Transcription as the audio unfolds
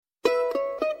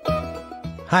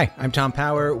Hi, I'm Tom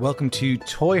Power. Welcome to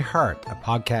Toy Heart, a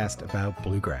podcast about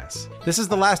bluegrass. This is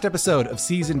the last episode of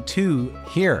season 2.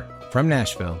 Here from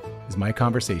Nashville is my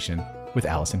conversation with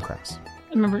Alison Krauss.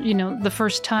 I remember, the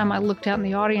first time I looked out in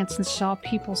the audience and saw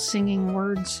people singing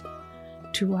words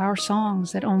to our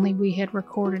songs that only we had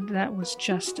recorded. That was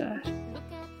just a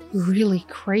really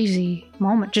crazy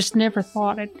moment. Just never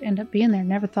thought it'd end up being there.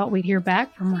 Never thought we'd hear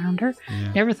back from Rounder.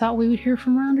 Yeah. Never thought we would hear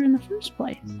from Rounder in the first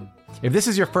place. If this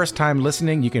is your first time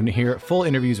listening, you can hear full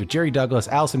interviews with Jerry Douglas,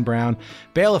 Alison Brown,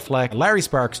 Bela Fleck, Larry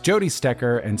Sparks, Jody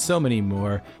Stecker, and so many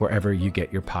more wherever you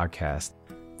get your podcast.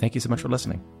 Thank you so much for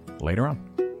listening. Later on.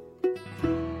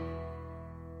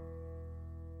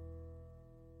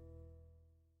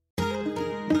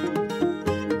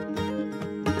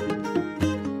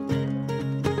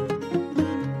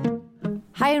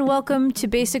 Hi and welcome to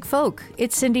Basic Folk.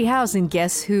 It's Cindy Howes, and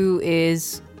guess who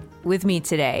is with me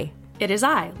today? It is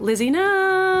I, Lizzie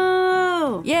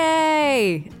No!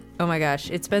 Yay! Oh my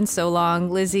gosh, it's been so long,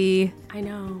 Lizzie. I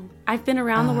know. I've been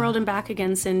around the world and back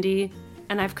again, Cindy,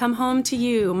 and I've come home to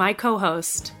you, my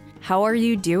co-host. How are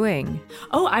you doing?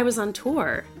 Oh, I was on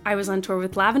tour. I was on tour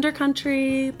with Lavender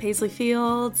Country, Paisley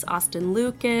Fields, Austin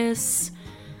Lucas,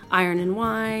 Iron and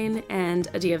Wine, and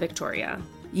Adia Victoria.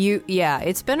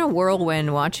 It's been a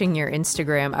whirlwind watching your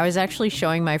Instagram. I was actually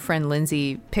showing my friend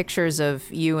Lindsay pictures of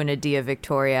you and Adia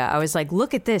Victoria. I was like,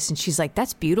 look at this. And she's like,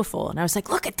 that's beautiful. And I was like,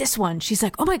 look at this one. She's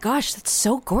like, oh my gosh, that's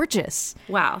so gorgeous.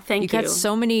 Wow, thank you. You got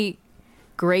so many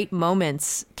great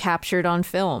moments captured on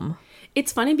film.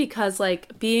 It's funny because,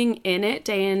 being in it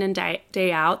day in and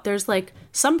day out, there's,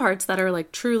 some parts that are,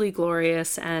 truly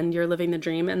glorious and you're living the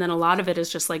dream. And then a lot of it is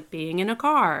just, being in a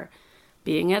car,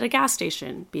 being at a gas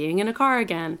station, being in a car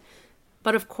again.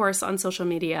 But, of course, on social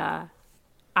media,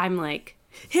 I'm like,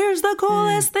 here's the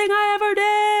coolest thing I ever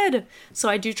did. So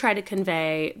I do try to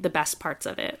convey the best parts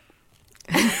of it.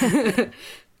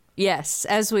 Yes,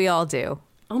 as we all do.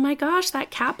 Oh my gosh, that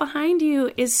cat behind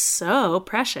you is so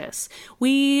precious.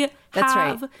 That's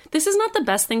right. This is not the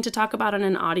best thing to talk about in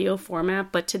an audio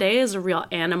format, but today is a real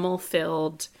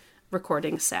animal-filled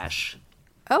recording sesh.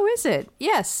 Oh, is it?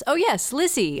 Yes. Oh, yes.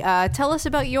 Lizzie, tell us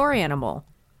about your animal.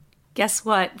 Guess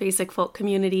what, Basic Folk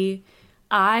community?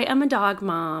 I am a dog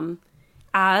mom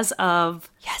as of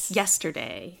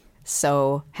yesterday.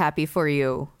 So happy for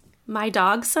you. My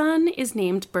dog son is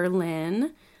named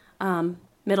Berlin,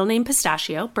 middle name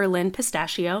Pistachio, Berlin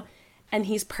Pistachio, and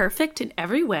he's perfect in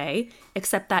every way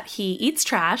except that he eats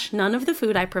trash, none of the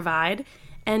food I provide,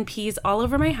 and pees all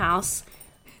over my house.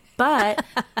 But,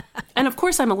 and of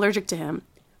course I'm allergic to him,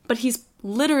 but he's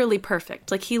literally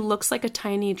perfect. He looks like a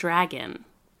tiny dragon.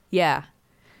 Yeah.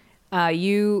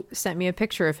 You sent me a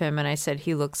picture of him and I said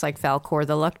he looks like Falkor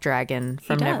the Luck Dragon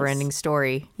from Neverending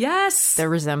Story. Yes! The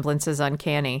resemblance is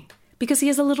uncanny. Because he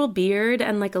has a little beard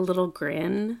and a little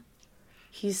grin.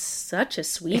 He's such a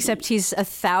sweetie. Except he's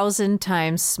 1,000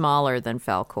 times smaller than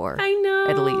Falkor. I know.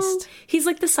 At least. He's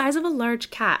the size of a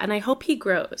large cat, and I hope he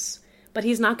grows. But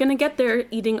he's not going to get there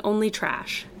eating only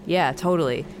trash. Yeah,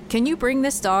 totally. Can you bring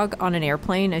this dog on an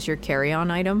airplane as your carry-on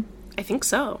item? I think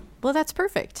so. Well, that's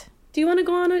perfect. Do you want to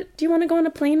go on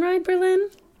a plane ride, Berlin?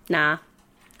 Nah.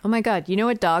 Oh my God, you know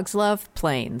what dogs love?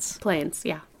 Planes. Planes,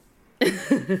 yeah.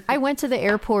 I went to the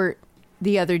airport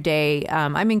the other day.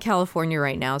 I'm in California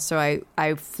right now, so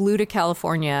I flew to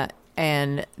California,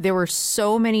 and there were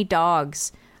so many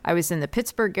dogs. I was in the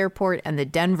Pittsburgh airport and the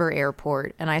Denver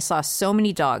airport, and I saw so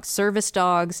many dogs, service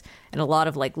dogs, and a lot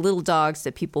of little dogs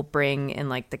that people bring in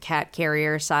the cat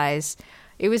carrier size.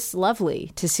 It was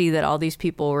lovely to see that all these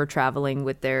people were traveling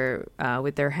with their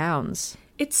hounds.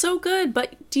 It's so good,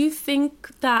 but do you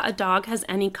think that a dog has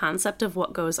any concept of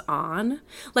what goes on?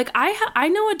 I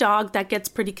know a dog that gets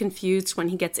pretty confused when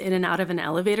he gets in and out of an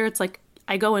elevator. It's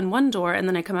I go in one door and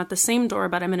then I come out the same door,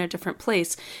 but I'm in a different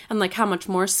place. And how much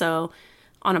more so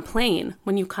on a plane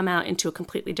when you come out into a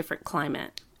completely different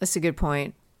climate. That's a good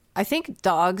point. I think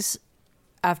dogs,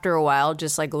 after a while,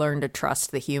 just learn to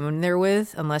trust the human they're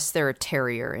with, unless they're a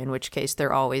terrier, in which case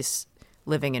they're always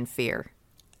living in fear.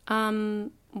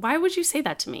 Why would you say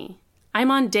that to me?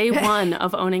 I'm on day 1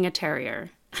 of owning a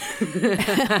terrier.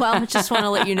 Well, I just want to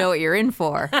let you know what you're in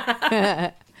for.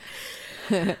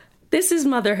 This is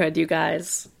motherhood, you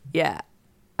guys. Yeah.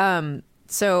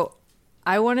 So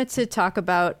I wanted to talk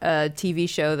about a TV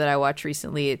show that I watched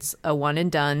recently. It's a one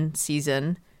and done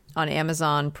season on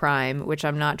Amazon Prime, which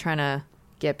I'm not trying to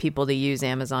get people to use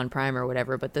Amazon Prime or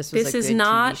whatever, but this was a good TV show. This is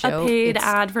not a paid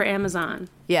ad for Amazon.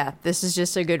 Yeah, this is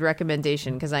just a good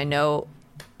recommendation because I know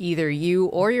either you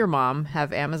or your mom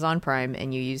have Amazon Prime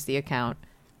and you use the account.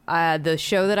 The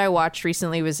show that I watched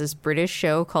recently was this British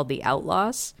show called The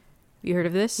Outlaws. You heard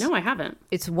of this? No, I haven't.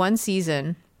 It's one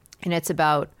season, and it's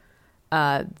about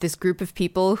this group of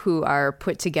people who are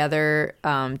put together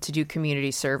to do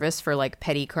community service for like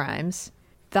petty crimes.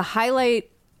 The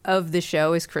highlight of the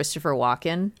show is Christopher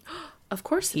Walken. Of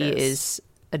course He is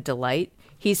a delight.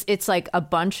 It's like a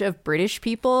bunch of British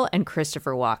people and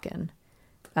Christopher Walken.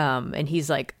 And he's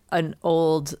like an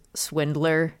old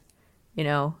swindler, you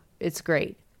know, it's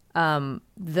great.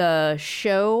 The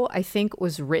show, I think,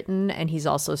 was written, and he's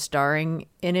also starring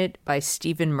in it, by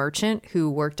Stephen Merchant, who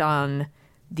worked on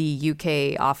the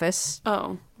UK Office.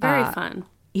 Oh, very fun.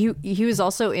 He was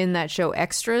also in that show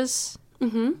Extras.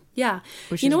 Mm-hmm. Yeah.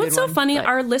 Which you know is a what's good so one, funny? but-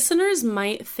 Our listeners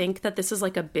might think that this is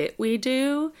like a bit we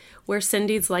do, where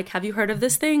Cindy's like, have you heard of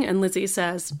this thing? And Lizzie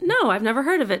says, no, I've never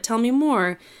heard of it. Tell me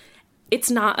more.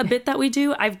 It's not a bit that we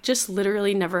do. I've just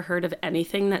literally never heard of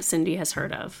anything that Cindy has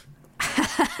heard of.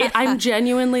 I'm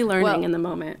genuinely learning in the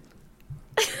moment.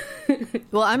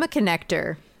 Well, I'm a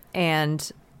connector,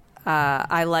 and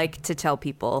I like to tell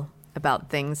people about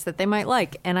things that they might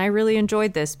like. And I really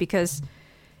enjoyed this because,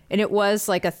 and it was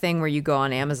like a thing where you go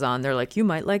on Amazon, they're like, you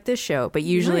might like this show. But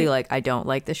usually, Right. like, I don't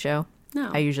like the show.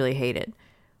 No. I usually hate it.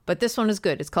 But this one is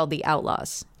good. It's called The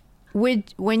Outlaws.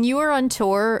 When you were on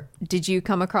tour, did you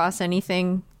come across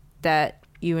anything that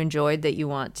you enjoyed that you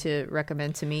want to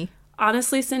recommend to me?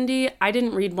 Honestly, Cindy, I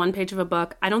didn't read one page of a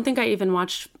book. I don't think I even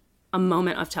watched a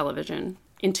moment of television.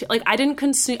 I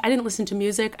didn't listen to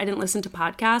music. I didn't listen to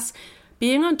podcasts.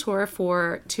 Being on tour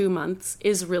for 2 months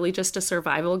is really just a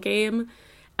survival game.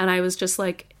 And I was just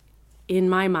like, in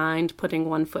my mind, putting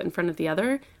one foot in front of the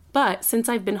other. But since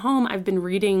I've been home, I've been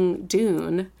reading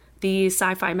Dune, the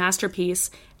sci-fi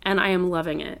masterpiece, and I am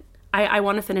loving it. I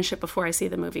want to finish it before I see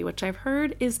the movie, which I've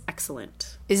heard is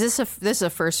excellent. Is this a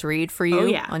first read for you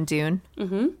yeah. on Dune?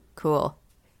 Mm-hmm. Cool.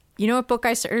 You know what book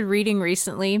I started reading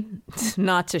recently?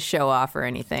 Not to show off or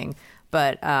anything,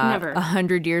 but Never.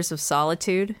 100 Years of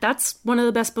Solitude. That's one of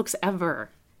the best books ever.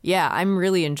 Yeah, I'm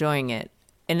really enjoying it.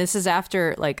 And this is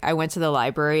after, like, I went to the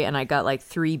library and I got, like,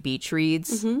 3 beach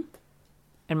reads. Mm-hmm.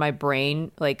 And my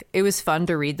brain, like, it was fun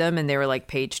to read them and they were, like,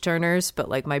 page turners. But,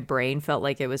 like, my brain felt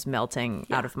like it was melting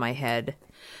out of my head.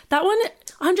 That one,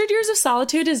 100 Years of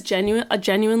Solitude, is a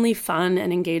genuinely fun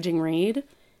and engaging read.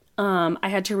 I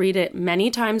had to read it many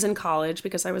times in college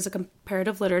because I was a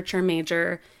comparative literature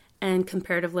major, and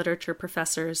comparative literature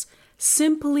professors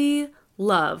simply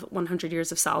love 100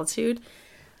 Years of Solitude.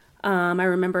 I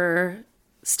remember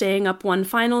staying up one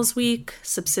finals week,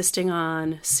 subsisting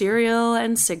on cereal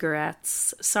and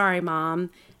cigarettes, sorry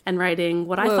mom, and writing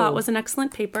what I thought was an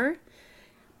excellent paper.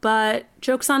 But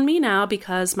joke's on me now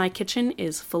because my kitchen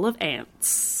is full of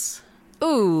ants.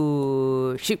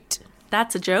 Ooh, shoot.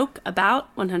 That's a joke about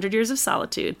 100 Years of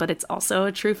Solitude, but it's also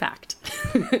a true fact.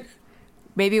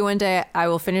 Maybe one day I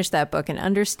will finish that book and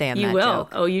understand You that will. joke.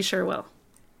 Oh, you sure will.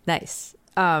 Nice.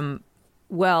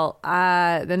 Well,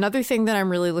 another thing that I'm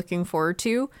really looking forward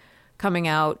to coming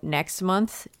out next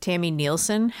month, Tammy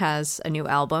Nielsen has a new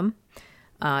album.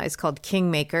 It's called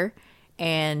Kingmaker,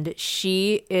 and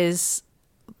she is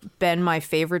been my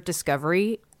favorite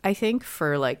discovery, I think,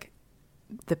 for like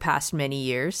the past many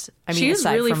years. I mean, She is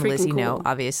aside really from freaking Lizzie No, cool.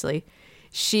 obviously.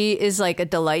 She is like a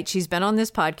delight. She's been on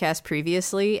this podcast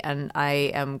previously, and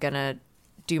I am gonna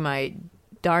do my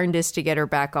darndest to get her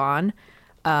back on.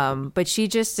 But she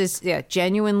just is,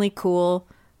 genuinely cool,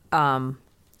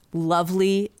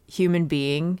 lovely human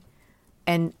being,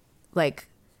 and like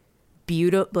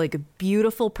a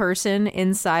beautiful person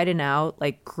inside and out,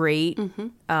 like great,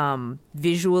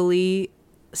 visually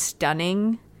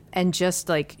stunning. And just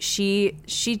like she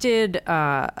did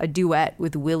a duet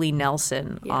with Willie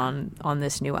Nelson on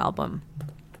this new album,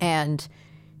 and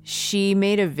she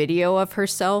made a video of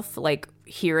herself like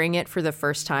hearing it for the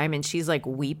first time, and she's like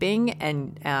weeping,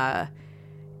 and I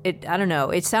don't know,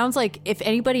 it sounds like if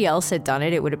anybody else had done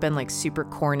it, it would have been like super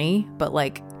corny, but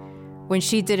like when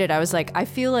she did it, I was like, I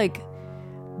feel like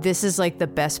this is like the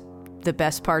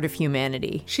best part of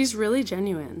humanity. She's really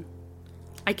genuine.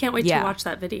 I can't wait to watch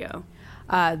that video.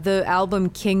 The album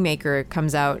Kingmaker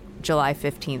comes out July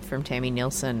 15th from Tammy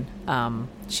Nielsen.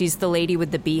 She's the lady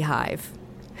with the beehive.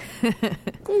 Is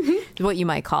what you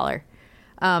might call her.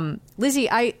 Lizzie,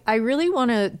 I really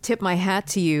want to tip my hat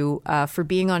to you for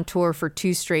being on tour for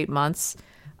 2 straight months.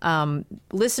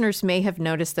 Listeners may have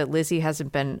noticed that Lizzie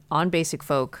hasn't been on Basic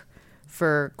Folk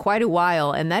for quite a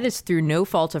while, and that is through no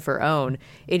fault of her own.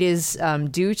 It is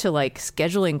due to like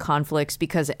scheduling conflicts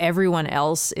because everyone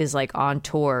else is like on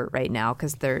tour right now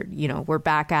because they're, we're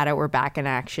back at it, we're back in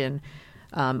action,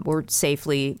 we're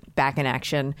safely back in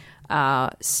action.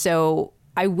 So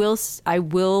I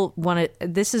will want to,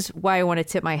 this is why I want to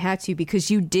tip my hat to you,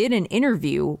 because you did an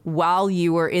interview while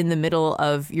you were in the middle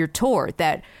of your tour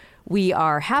that we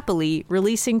are happily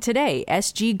releasing today.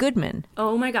 S.G. Goodman.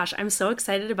 Oh my gosh, I'm so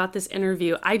excited about this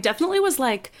interview. I definitely was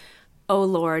like, oh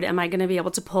Lord, am I going to be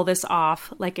able to pull this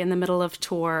off like in the middle of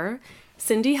tour?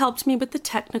 Cindy helped me with the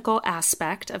technical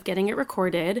aspect of getting it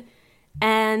recorded,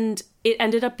 and it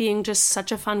ended up being just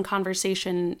such a fun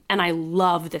conversation, and I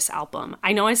love this album.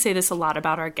 I know I say this a lot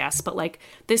about our guests, but like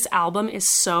this album is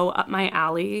so up my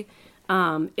alley.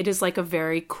 It is like a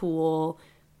very cool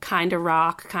kind of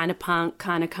rock, kind of punk,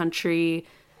 kind of country,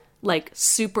 like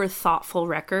super thoughtful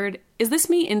record. Is this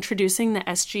me introducing the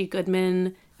S.G.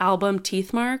 Goodman album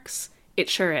Teeth Marks? It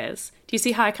sure is. Do you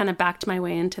see how I kind of backed my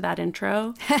way into that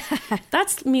intro?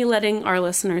 That's me letting our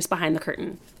listeners behind the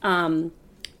curtain.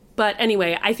 But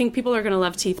anyway, I think people are going to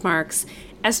love Teeth Marks.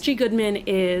 S.G. Goodman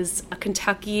is a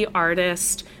Kentucky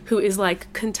artist who is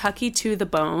like Kentucky to the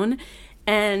bone.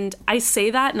 And I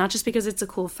say that not just because it's a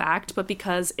cool fact, but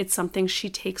because it's something she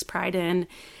takes pride in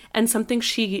and something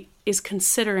she is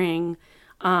considering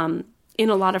in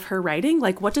a lot of her writing.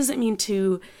 Like, what does it mean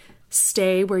to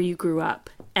stay where you grew up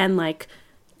and like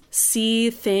see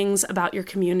things about your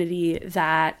community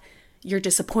that you're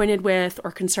disappointed with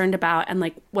or concerned about, and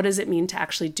like what does it mean to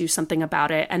actually do something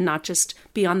about it and not just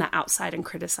be on the outside and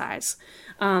criticize.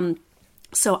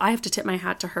 So I have to tip my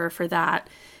hat to her for that.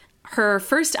 Her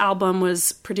first album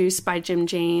was produced by Jim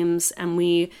James, and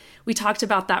we talked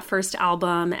about that first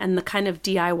album and the kind of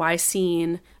DIY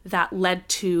scene that led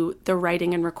to the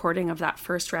writing and recording of that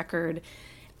first record.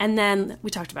 And then we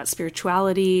talked about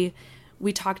spirituality.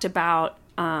 We talked about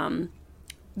the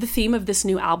theme of this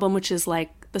new album, which is like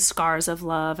the scars of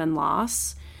love and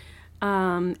loss.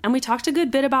 And we talked a good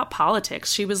bit about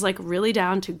politics. She was like really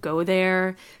down to go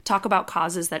there, talk about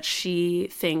causes that she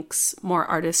thinks more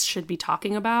artists should be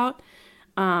talking about.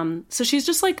 So she's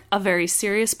just like a very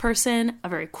serious person, a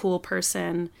very cool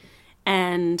person,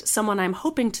 and someone I'm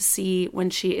hoping to see when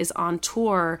she is on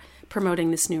tour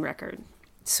promoting this new record.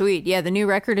 Sweet. Yeah, the new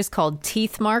record is called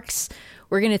Teeth Marks.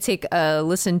 We're going to take a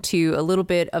listen to a little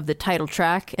bit of the title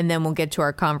track, and then we'll get to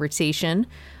our conversation.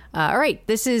 All right,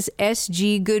 this is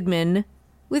S.G. Goodman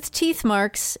with Teeth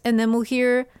Marks, and then we'll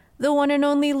hear the one and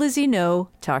only Lizzie No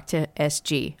talk to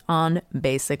S.G. on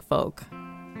Basic Folk.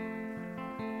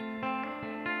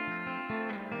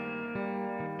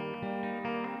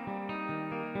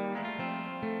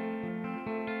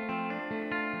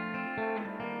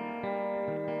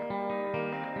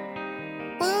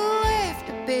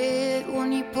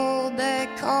 When you pulled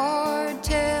that card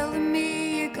telling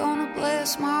me you're gonna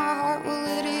bless my heart, well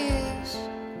it is.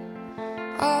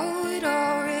 Oh, it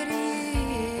already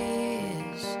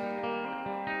is.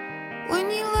 When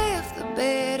you left the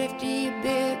bed after you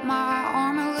bit my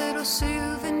arm, a little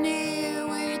souvenir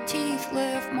where your teeth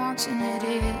left marks, and it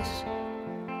is.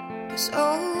 'Cause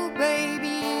oh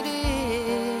baby it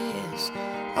is.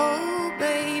 Oh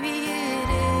baby it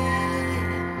is.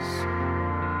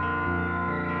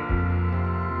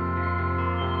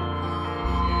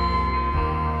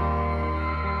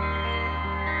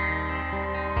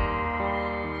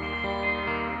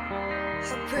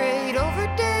 Prayed over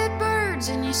dead birds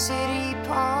in your city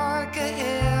park. I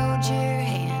held your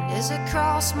hand as I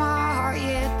crossed my heart,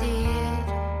 yeah, it did.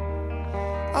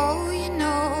 Oh, you know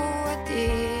I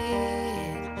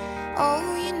did.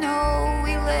 Oh, you know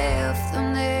we left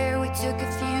them there. We took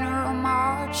a funeral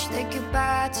march, said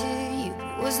goodbye to you.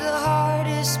 It was the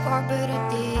hardest part, but I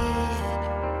did.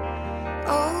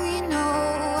 Oh, you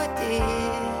know I did.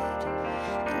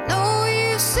 I know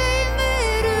you say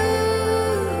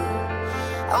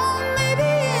oh, maybe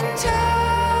in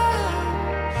time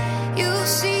you'll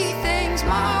see things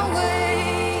my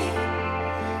way,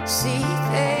 see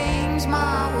things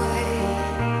my way.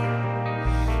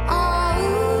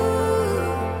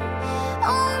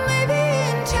 Oh, maybe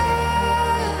in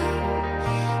time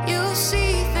you'll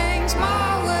see things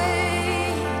my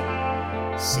way,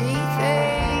 see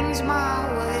things my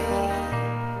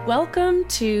way. Welcome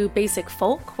to Basic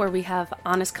Folk, where we have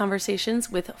honest conversations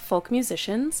with folk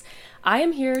musicians. I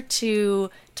am here to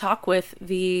talk with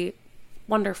the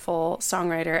wonderful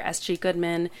songwriter S.G.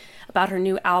 Goodman about her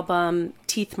new album,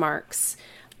 Teeth Marks.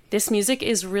 This music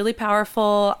is really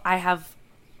powerful. I have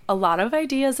a lot of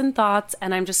ideas and thoughts,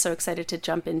 and I'm just so excited to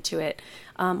jump into it.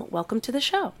 Welcome to the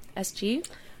show, S.G.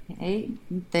 Hey,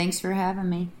 thanks for having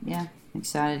me. Yeah,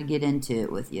 excited to get into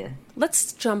it with you.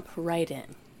 Let's jump right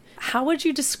in. How would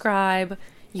you describe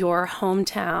your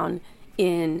hometown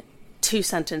in 2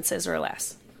 sentences or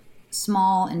less?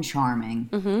 Small and charming.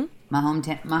 Mm-hmm. My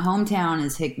hometown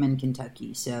is Hickman,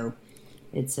 Kentucky. So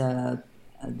it's a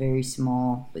a very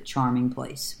small but charming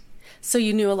place. So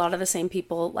you knew a lot of the same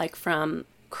people, like from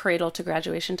cradle to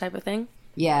graduation type of thing?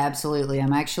 Yeah, absolutely.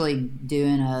 I'm actually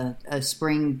doing a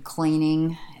spring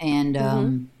cleaning,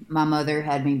 and my mother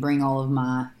had me bring all of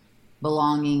my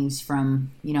belongings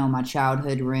from, my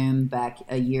childhood room back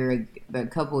a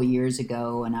couple of years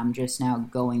ago, and I'm just now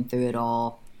going through it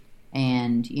all.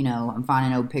 And, I'm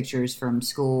finding old pictures from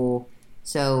school.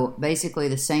 So basically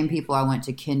the same people I went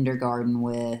to kindergarten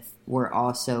with were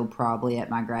also probably at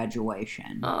my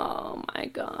graduation. Oh my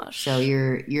gosh. So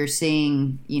you're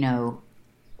seeing,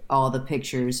 all the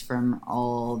pictures from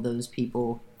all those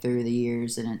people through the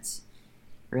years, and it's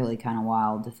really kind of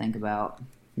wild to think about.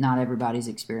 Not everybody's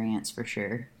experience, for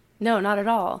sure. No, not at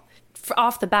all.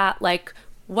 Off the bat, like,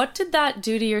 what did that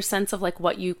do to your sense of, like,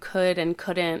 what you could and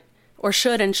couldn't, or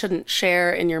should and shouldn't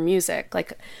share in your music?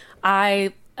 Like,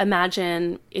 I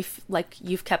imagine if, like,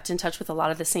 you've kept in touch with a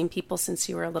lot of the same people since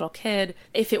you were a little kid.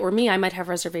 If it were me, I might have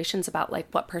reservations about, like,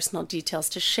 what personal details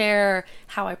to share,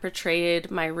 how I portrayed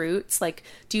my roots. Like,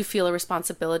 do you feel a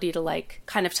responsibility to, like,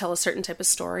 kind of tell a certain type of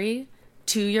story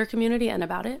to your community and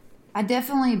about it? I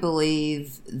definitely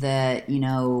believe that,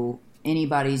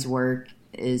 anybody's work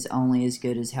is only as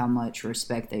good as how much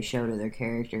respect they show to their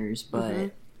characters.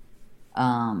 But,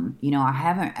 I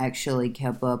haven't actually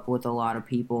kept up with a lot of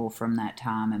people from that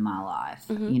time in my life,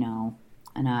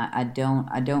 and I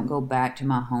don't go back to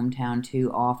my hometown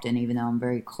too often, even though I'm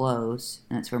very close,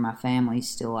 and that's where my family's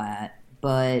still at.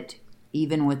 But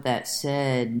even with that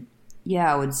said,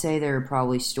 yeah, I would say there are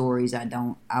probably stories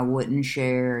I wouldn't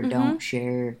share or don't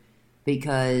share,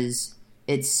 because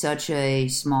it's such a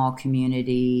small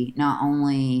community. Not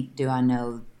only do I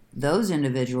know those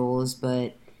individuals,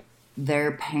 but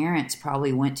their parents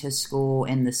probably went to school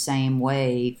in the same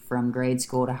way from grade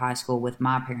school to high school with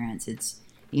my parents. It's,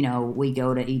 we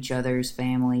go to each other's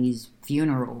families'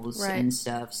 funerals and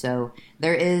stuff. So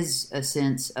there is a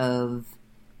sense of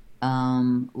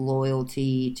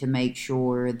loyalty to make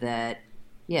sure that,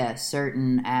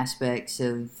 certain aspects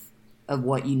of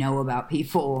what you know about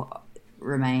people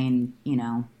remain,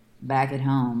 back at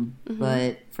home.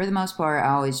 But for the most part, I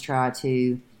always try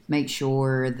to make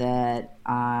sure that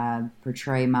I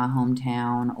portray my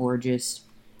hometown, or just,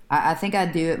 I think I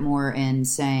do it more in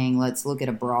saying, let's look at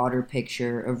a broader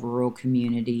picture of rural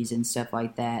communities and stuff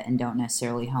like that, and don't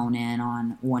necessarily hone in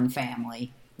on one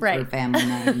family. Or family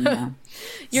name,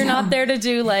 You're not there to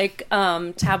do, like,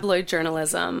 tabloid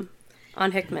journalism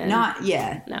on Hickman. Not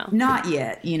yet. No. Not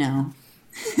yet,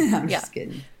 I'm just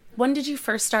kidding. When did you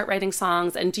first start writing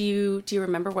songs, and do you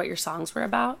remember what your songs were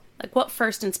about? Like, what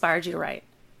first inspired you to write?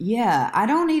 Yeah, I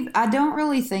don't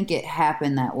really think it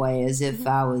happened that way, as if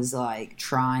I was, like,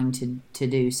 trying to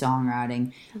do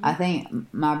songwriting. I think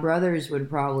my brothers would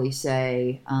probably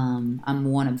say I'm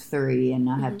one of three, and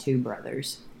I have two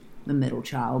brothers, the middle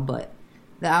child, but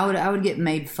I would get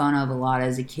made fun of a lot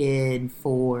as a kid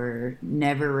for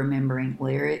never remembering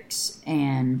lyrics,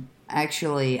 and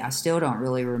actually I still don't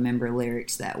really remember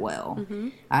lyrics that well.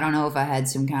 I don't know if I had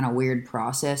some kind of weird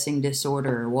processing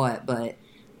disorder or what, but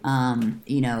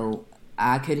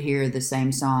I could hear the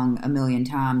same song a million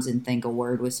times and think a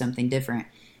word was something different.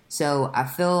 So I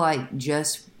feel like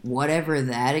just whatever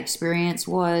that experience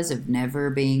was of never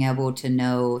being able to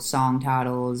know song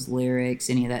titles, lyrics,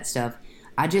 any of that stuff,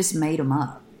 I just made them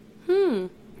up.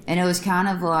 And it was kind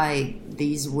of like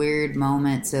these weird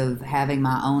moments of having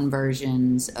my own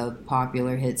versions of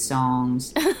popular hit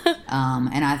songs.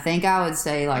 And I think I would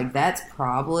say, like, that's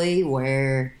probably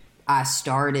where I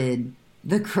started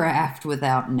the craft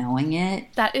without knowing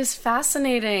it. That is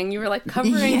fascinating. You were, like,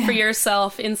 covering for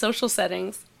yourself in social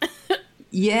settings.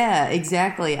 Yeah,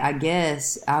 exactly. I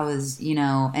guess I was,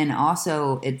 and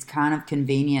also it's kind of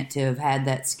convenient to have had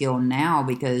that skill now,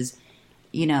 because,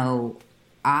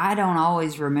 I don't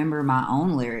always remember my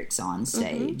own lyrics on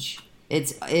stage.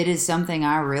 It is something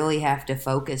I really have to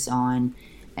focus on.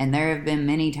 And there have been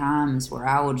many times where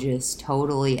I will just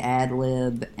totally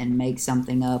ad-lib and make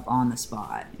something up on the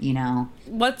spot,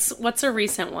 What's a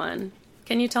recent one?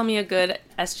 Can you tell me a good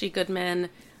S.G. Goodman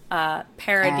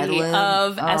parody Ad-lib?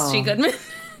 of S.G. Goodman?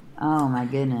 Oh my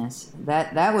goodness.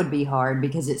 That would be hard,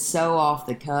 because it's so off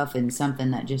the cuff and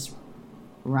something that just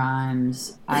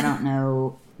rhymes. I don't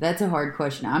know. That's a hard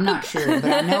question. I'm not sure,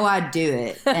 but I know I do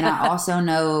it. And I also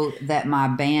know that my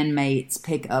bandmates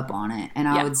pick up on it. And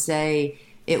I would say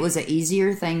it was an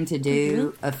easier thing to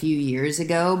do a few years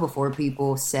ago, before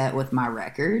people sat with my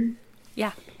record.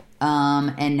 Yeah.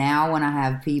 And now when I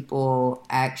have people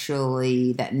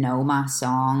actually that know my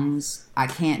songs, I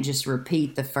can't just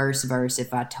repeat the first verse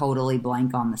if I totally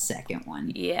blank on the second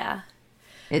one. Yeah.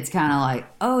 it's kind of like,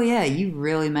 oh yeah, you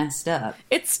really messed up.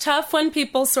 It's tough when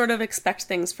people sort of expect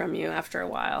things from you after a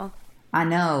while. I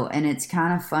know, and it's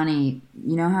kind of funny.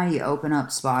 You know how you open up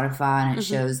Spotify and it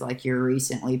shows like your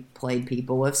recently played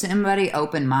people? If somebody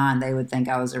opened mine, they would think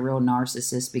I was a real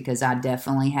narcissist because I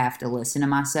definitely have to listen to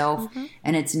myself.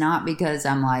 And it's not because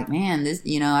I'm like, man, this,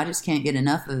 I just can't get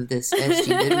enough of this SG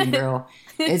Goodman girl.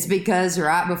 It's because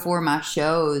right before my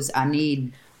shows, I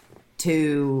need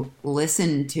to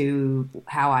listen to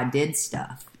how I did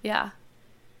stuff. Yeah.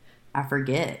 I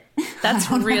forget. That's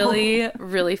really,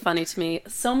 really funny to me.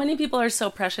 So many people are so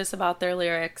precious about their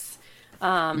lyrics.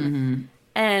 And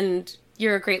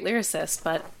you're a great lyricist,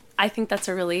 but I think that's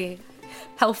a really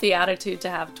healthy attitude to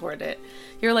have toward it.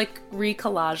 You're like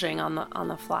recollaging on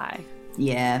the fly.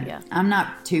 Yeah. I'm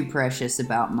not too precious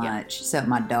about much, except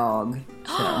my dog.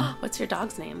 So. What's your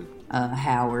dog's name?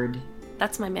 Howard.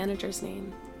 That's my manager's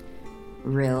name.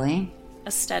 Really?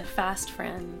 A steadfast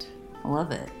friend. I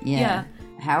love it. Yeah.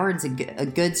 Howard's a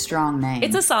good, strong name.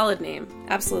 It's a solid name.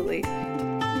 Absolutely.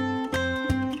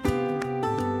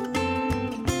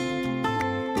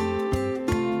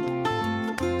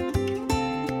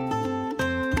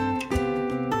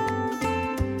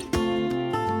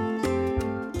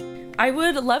 I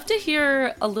would love to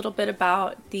hear a little bit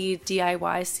about the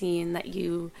DIY scene that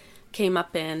you came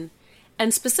up in.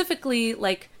 And specifically,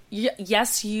 like,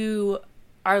 yes, you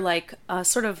are like a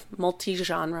sort of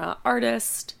multi-genre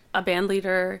artist, a band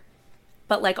leader,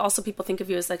 but like also people think of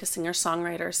you as like a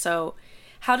singer-songwriter. So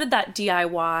how did that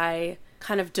DIY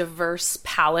kind of diverse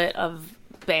palette of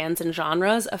bands and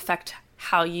genres affect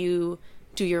how you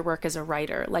do your work as a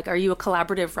writer? Like, are you a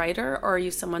collaborative writer, or are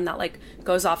you someone that like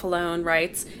goes off alone,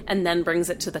 writes, and then brings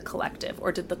it to the collective?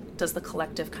 Or does the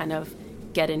collective kind of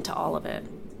get into all of it?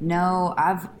 No,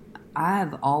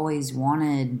 I've always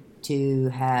wanted to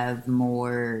have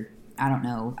more, I don't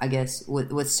know, I guess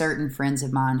with certain friends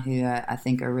of mine who I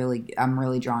think I'm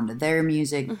really drawn to their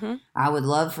music. I would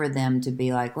love for them to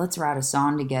be like, let's write a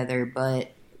song together,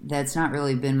 but that's not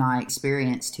really been my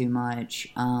experience too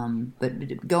much.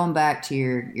 But going back to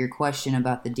your question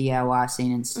about the DIY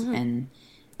scene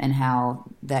and how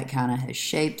that kind of has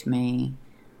shaped me.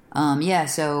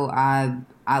 So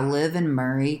I live in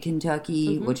Murray,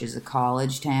 Kentucky, which is a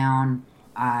college town.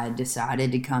 I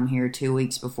decided to come here 2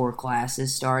 weeks before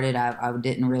classes started. I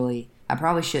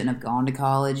probably shouldn't have gone to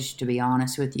college, to be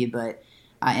honest with you, but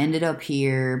I ended up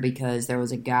here because there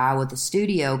was a guy with a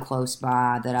studio close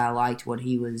by that I liked what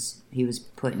he was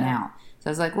putting out. So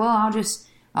I was like, well,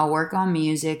 I'll work on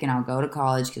music and I'll go to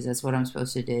college because that's what I'm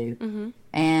supposed to do.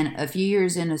 And a few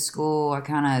years into school, I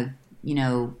kind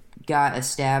of, got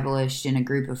established in a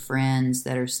group of friends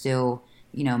that are still,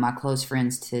 my close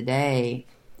friends today.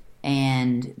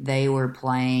 And they were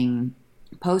playing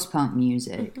post-punk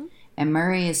music. And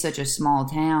Murray is such a small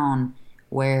town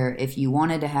where if you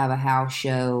wanted to have a house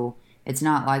show, it's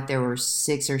not like there were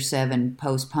 6 or 7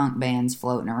 post-punk bands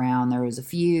floating around. There was a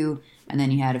few, and then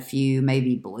you had a few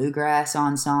maybe bluegrass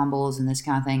ensembles and this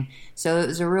kind of thing. So it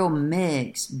was a real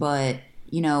mix, but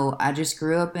I just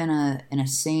grew up in a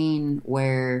scene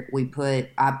where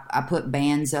I put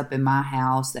bands up in my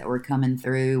house that were coming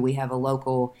through. We have a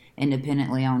local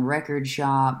independently owned record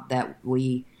shop that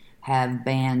we have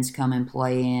bands come and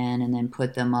play in and then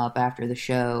put them up after the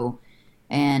show.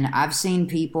 And I've seen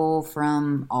people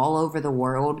from all over the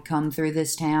world come through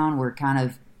this town. We're kind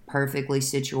of perfectly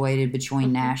situated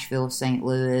between Nashville, St.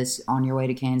 Louis, on your way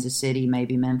to Kansas City,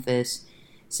 maybe Memphis.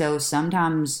 So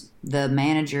sometimes the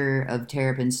manager of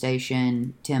Terrapin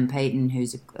Station, Tim Payton,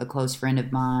 who's a close friend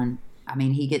of mine,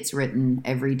 he gets written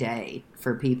every day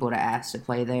for people to ask to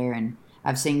play there. And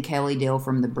I've seen Kelly Dill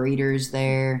from the Breeders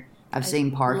there. I've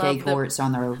seen Parquet Courts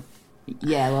on their...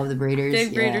 Yeah, I love the Breeders.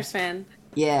 Big Breeders fan.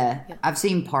 Yeah. I've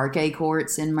seen Parquet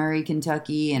Courts in Murray,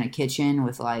 Kentucky in a kitchen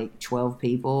with like 12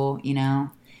 people,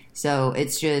 So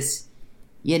it's just,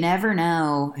 you never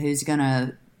know who's going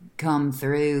to come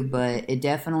through, but it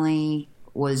definitely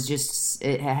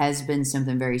it has been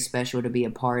something very special to be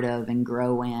a part of and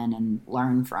grow in and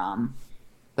learn from.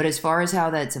 But as far as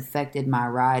how that's affected my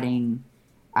writing,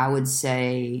 I would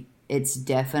say it's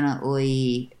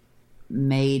definitely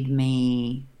made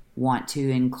me want to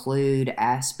include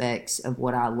aspects of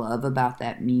what I love about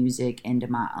that music into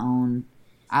my own.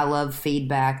 I love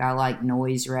feedback. I like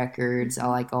noise records. I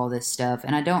like all this stuff.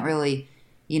 And I don't really,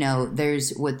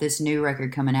 there's with this new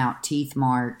record coming out, Teeth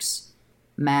Marks,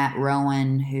 Matt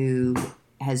Rowan, who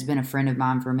has been a friend of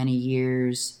mine for many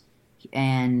years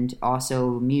and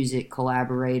also music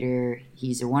collaborator.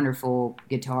 He's a wonderful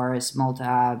guitarist,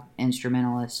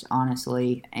 multi-instrumentalist,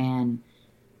 honestly. And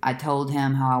I told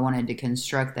him how I wanted to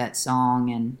construct that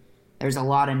song, and there's a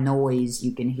lot of noise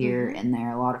you can hear in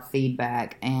there, a lot of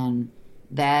feedback, and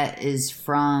that is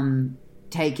from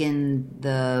taking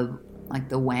the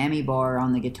whammy bar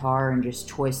on the guitar and just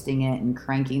twisting it and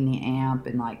cranking the amp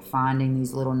and like finding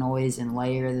these little noise and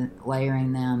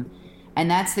layering them. And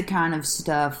that's the kind of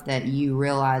stuff that you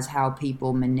realize how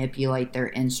people manipulate their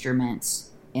instruments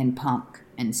in punk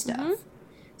and stuff.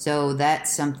 So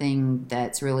that's something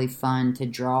that's really fun to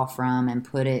draw from and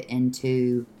put it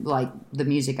into like the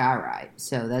music I write.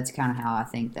 So that's kind of how I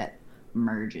think that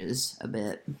merges a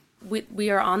bit. We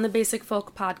are on the Basic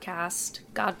Folk podcast,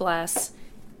 God bless.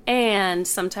 And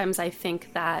sometimes I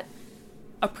think that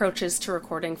approaches to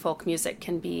recording folk music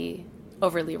can be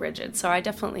overly rigid. So I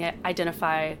definitely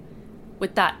identify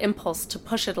with that impulse to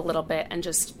push it a little bit and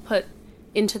just put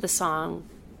into the song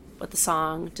what the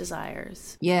song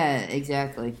desires. Yeah,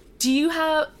 exactly. Do you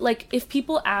have, like, if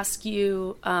people ask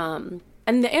you, and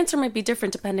the answer might be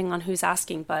different depending on who's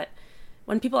asking, but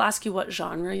when people ask you what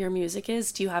genre your music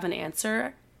is, do you have an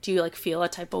answer? Do you, like, feel a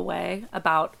type of way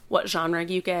about what genre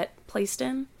you get placed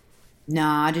in? No,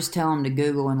 I just tell them to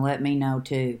Google and let me know,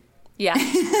 too. Yeah.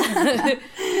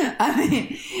 I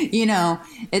mean, you know,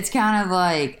 it's kind of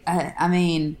like, I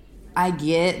mean, I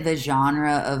get the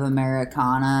genre of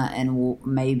Americana and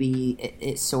maybe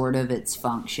it's sort of its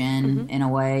function in a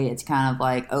way. It's kind of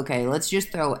like, okay, let's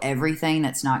just throw everything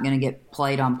that's not going to get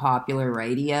played on popular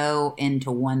radio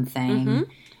into one thing.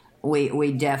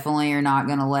 We definitely are not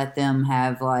going to let them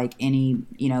have like any,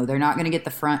 you know, they're not going to get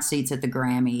the front seats at the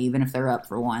Grammy, even if they're up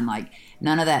for one, like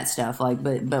none of that stuff. Like,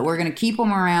 but we're going to keep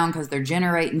them around because they're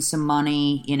generating some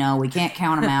money. You know, we can't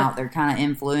count them out. They're kind of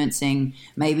influencing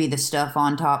maybe the stuff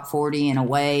on Top 40 in a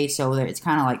way. So that it's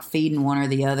kind of like feeding one or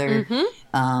the other.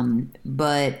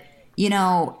 But you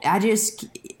know,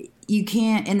 you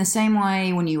can't, in the same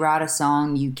way when you write a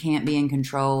song, you can't be in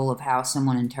control of how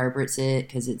someone interprets it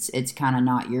because it's kind of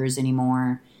not yours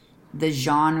anymore. The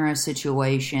genre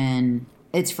situation,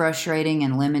 it's frustrating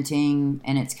and limiting,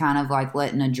 and it's kind of like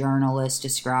letting a journalist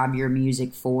describe your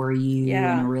music for you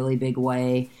in a really big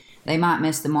way. They might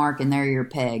miss the mark and they're your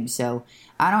peg. So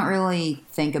I don't really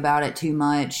think about it too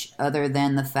much other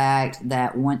than the fact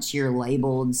that once you're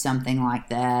labeled something like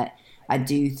that, I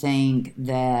do think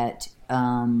that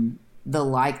the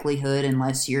likelihood,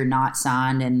 unless you're not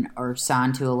signed or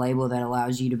signed to a label that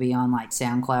allows you to be on like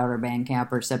SoundCloud or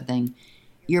Bandcamp or something,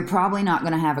 you're probably not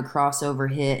going to have a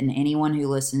crossover hit, and anyone who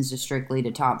listens to strictly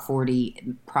to Top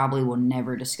 40 probably will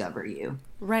never discover you.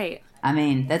 Right. I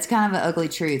mean, that's kind of an ugly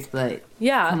truth, but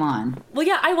come on. Well,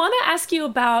 yeah, I want to ask you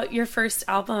about your first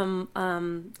album,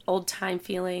 Old Time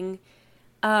Feeling.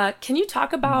 Can you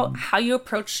talk about how you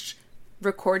approached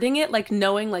recording it, like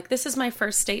knowing like this is my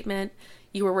first statement?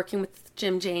 You were working with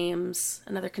Jim James,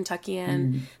 another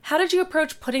Kentuckian. How did you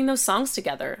approach putting those songs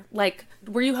together? Like,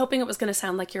 were you hoping it was going to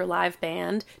sound like your live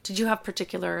band? Did you have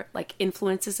particular like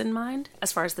influences in mind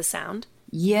as far as the sound?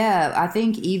 Yeah, I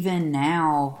think even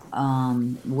now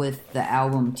with the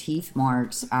album Teeth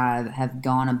Marks, I have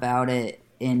gone about it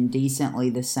in decently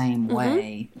the same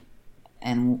way.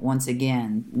 And once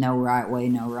again, no right way,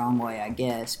 no wrong way, I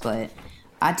guess. But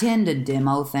I tend to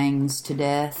demo things to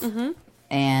death.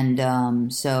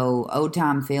 And so Old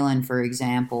Time Feeling, for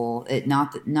example, it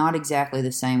not exactly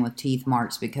the same with Teeth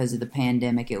Marks because of the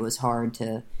pandemic. It was hard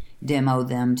to demo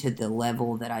them to the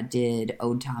level that I did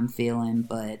Old Time Feeling.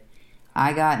 But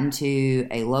I got into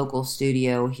a local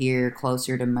studio here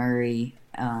closer to Murray,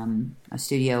 a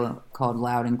studio called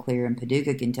Loud and Clear in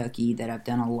Paducah, Kentucky, that I've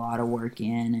done a lot of work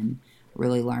in and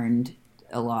really learned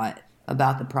a lot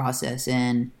about the process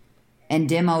in, and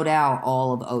demoed out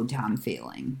all of Old Time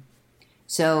Feeling.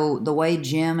 So the way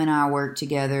Jim and I worked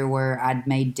together, where I'd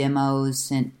made demos,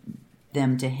 sent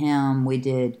them to him, we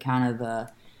did kind of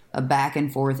a back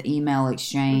and forth email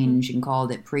exchange and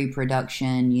called it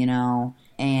pre-production, you know,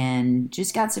 and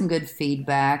just got some good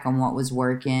feedback on what was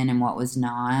working and what was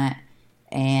not.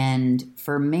 And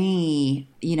for me,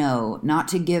 you know, not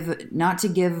to give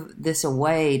this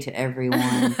away to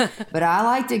everyone, but I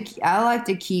like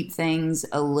to keep things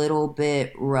a little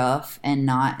bit rough and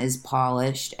not as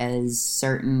polished as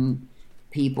certain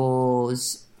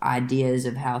people's ideas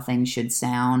of how things should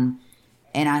sound.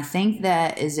 And I think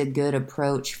that is a good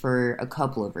approach for a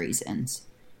couple of reasons.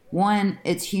 One,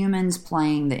 it's humans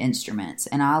playing the instruments,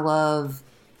 and I love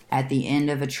at the end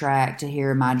of a track to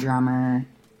hear my drummer,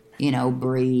 you know,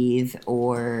 breathe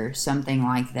or something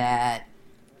like that,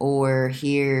 or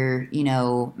hear, you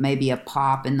know, maybe a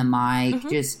pop in the mic,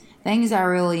 just things I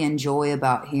really enjoy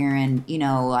about hearing, you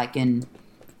know, like in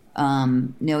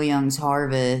Neil Young's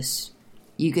Harvest,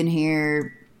 you can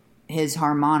hear his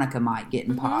harmonica mic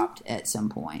getting popped at some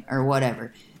point or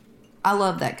whatever. I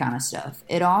love that kind of stuff.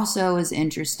 It also is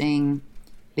interesting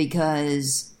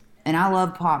because, and I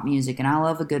love pop music and I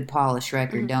love a good polished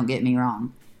record, don't get me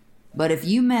wrong. But if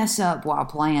you mess up while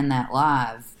playing that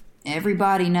live,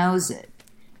 everybody knows it.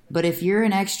 But if you're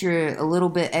a little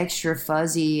bit extra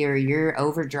fuzzy, or your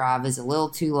overdrive is a little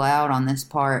too loud on this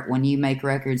part when you make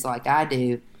records like I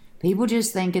do, people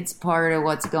just think it's part of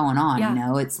what's going on. Yeah. You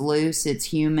know, it's loose, it's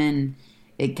human.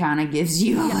 It kind of gives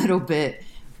you a little bit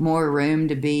more room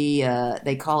to be,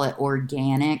 they call it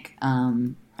organic.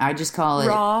 I just call it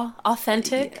raw,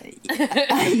 authentic.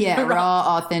 Yeah,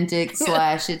 raw, authentic /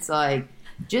 it's like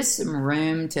just some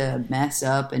room to mess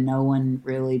up and no one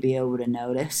really be able to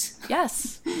notice.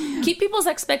 Yes. Keep people's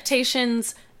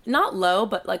expectations not low,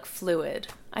 but like fluid.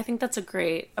 I think that's a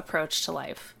great approach to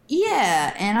life.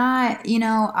 Yeah, and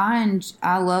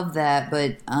I love that,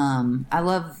 but I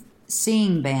love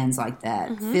seeing bands like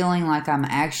that, feeling like I'm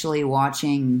actually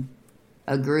watching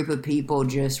a group of people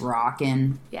just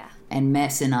rocking and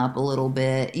messing up a little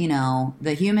bit. You know,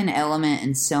 the human element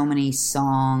in so many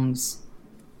songs,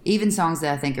 even songs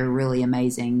that I think are really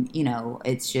amazing, you know,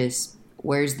 it's just,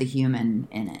 where's the human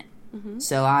in it?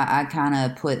 So I kind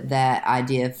of put that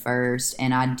idea first,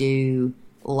 and I do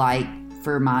like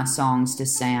for my songs to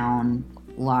sound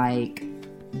like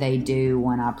they do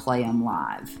when I play them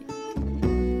live.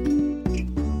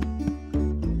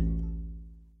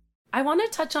 I want to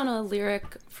touch on a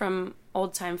lyric from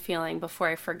Old Time Feeling before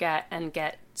I forget and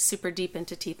get super deep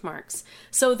into Teeth Marks.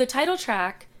 So the title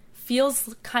track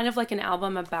feels kind of like an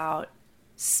album about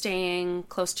staying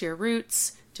close to your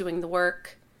roots, doing the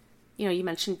work. You know, you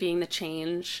mentioned being the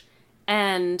change.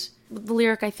 And the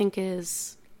lyric, I think,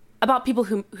 is about people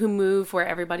who move where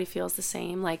everybody feels the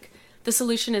same. Like, the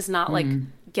solution is not like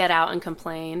get out and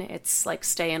complain. It's like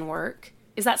stay and work.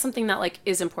 Is that something that like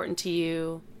is important to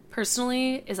you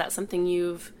personally? Is that something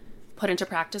you've put into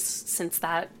practice since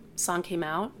that song came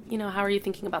out? You know, how are you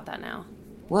thinking about that now?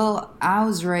 Well, I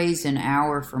was raised an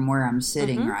hour from where I'm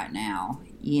sitting right now,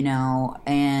 you know,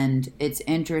 and it's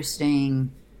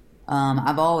interesting.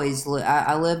 I've always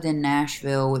I lived in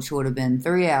Nashville, which would have been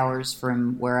 3 hours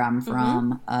from where I'm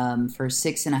from, for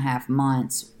 6.5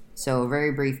 months. So a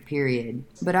very brief period.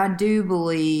 But I do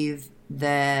believe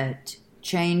that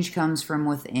change comes from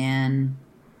within.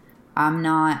 I'm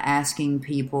not asking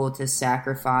people to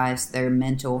sacrifice their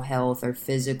mental health or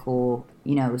physical,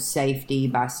 you know, safety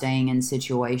by staying in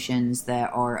situations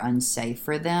that are unsafe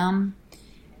for them.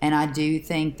 And I do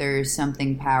think there's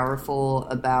something powerful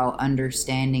about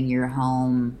understanding your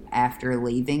home after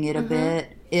leaving it a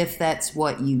bit, if that's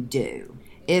what you do,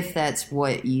 if that's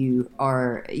what you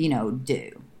are, you know,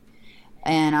 do.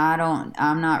 And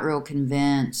I'm not real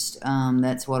convinced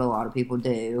that's what a lot of people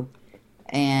do.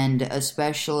 And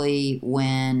especially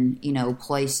when, you know,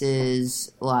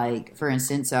 places like, for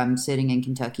instance, I'm sitting in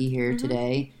Kentucky here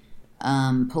today,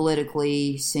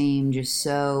 politically seem just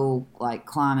so like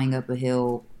climbing up a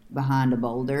hill behind a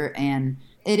boulder. And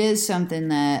it is something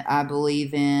that I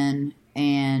believe in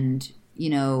and, you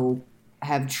know,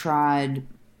 have tried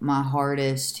my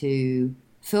hardest to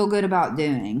feel good about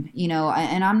doing, you know,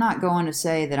 and I'm not going to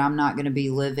say that I'm not going to be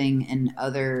living in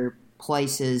other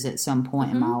places at some point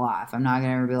in my life. I'm not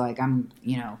going to be like, I'm,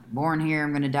 you know, born here,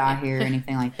 I'm going to die here, or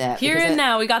anything like that. Here and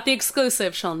now, we got the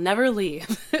exclusive. She'll never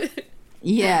leave.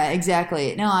 Yeah,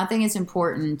 exactly. No, I think it's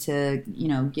important to, you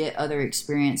know, get other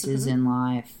experiences in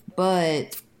life.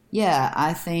 But yeah,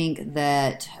 I think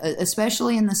that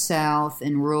especially in the South,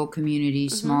 in rural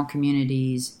communities, small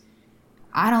communities,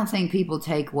 I don't think people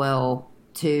take well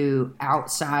to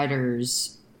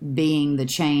outsiders being the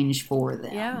change for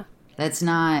them. Yeah. It's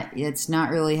not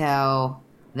really how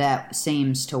that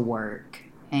seems to work.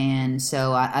 And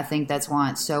so I think that's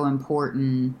why it's so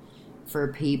important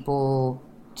for people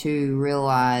to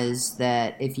realize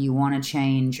that if you want to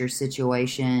change your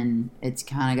situation, it's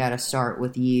kind of got to start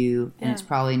with you. And it's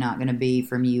probably not going to be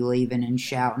from you leaving and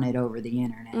shouting it over the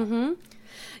internet.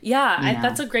 Yeah,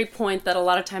 that's a great point, that a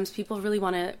lot of times people really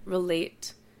want to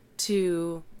relate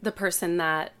to the person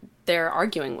that they're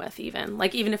arguing with, even.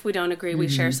 Like, even if we don't agree, we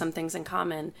share some things in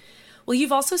common. Well,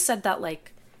 you've also said that,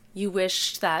 like, you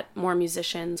wish that more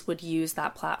musicians would use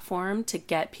that platform to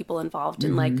get people involved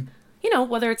in, like, you know,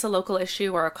 whether it's a local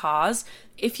issue or a cause.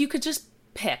 If you could just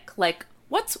pick, like,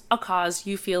 what's a cause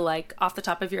you feel like, off the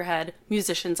top of your head,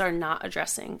 musicians are not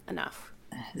addressing enough?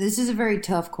 This is a very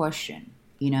tough question,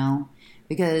 you know,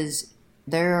 because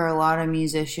there are a lot of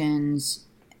musicians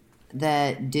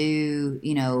that do,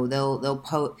 you know, they'll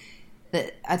post.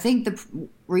 I think the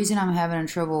reason I'm having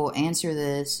trouble answer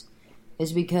this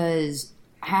is because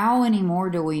how anymore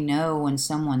do we know when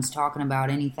someone's talking about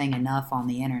anything enough on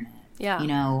the internet? Yeah. You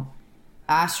know,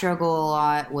 I struggle a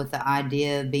lot with the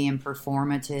idea of being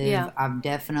performative. Yeah. I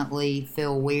definitely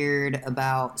feel weird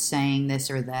about saying this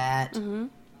or that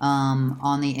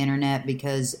on the internet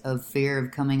because of fear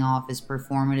of coming off as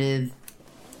performative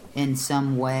in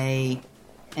some way.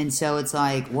 And so it's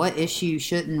like, what issue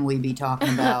shouldn't we be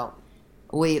talking about?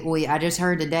 I just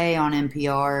heard today on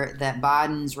NPR that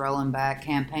Biden's rolling back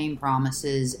campaign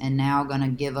promises and now going to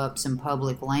give up some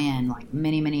public land, like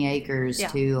many acres,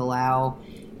 to allow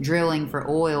drilling for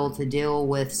oil to deal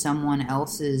with someone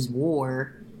else's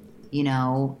war,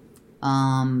 because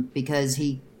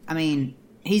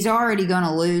he's already going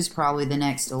to lose probably the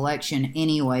next election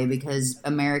anyway, because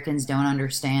Americans don't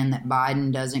understand that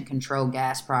Biden doesn't control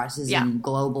gas prices and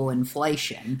global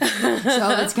inflation. So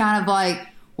it's kind of like,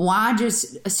 why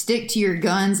just stick to your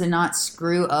guns and not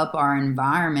screw up our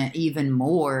environment even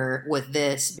more with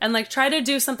this? And like try to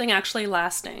do something actually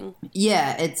lasting.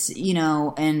 Yeah, it's,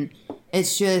 and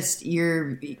it's just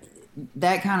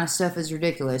that kind of stuff is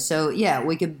ridiculous. So yeah,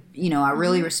 we could, I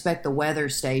really respect the Weather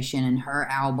Station and her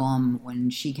album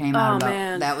when she came out.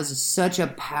 That was such a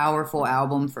powerful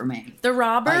album for me. The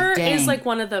Robber is like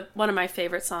one of my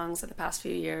favorite songs of the past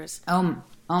few years. Oh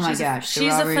my gosh.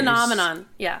 She's a phenomenon.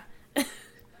 Yeah.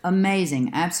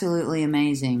 Amazing, absolutely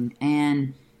amazing.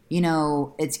 And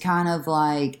it's kind of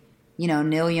like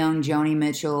Neil Young, Joni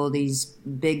Mitchell, these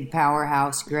big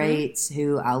powerhouse greats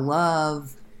who I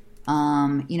love.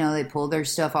 They pulled their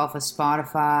stuff off of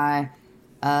Spotify.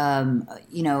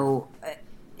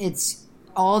 It's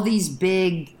all these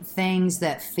big things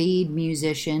that feed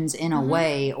musicians in a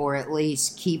way, or at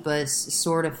least keep us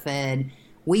sort of fed.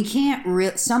 We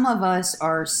can't. Some of us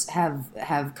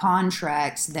have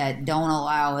contracts that don't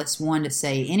allow us to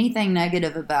say anything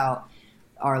negative about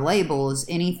our labels,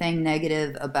 anything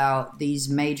negative about these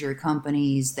major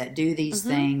companies that do these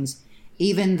things,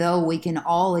 even though we can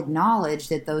all acknowledge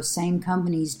that those same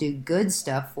companies do good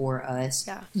stuff for us.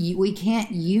 Yeah. We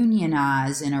can't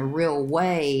unionize in a real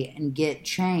way and get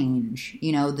change.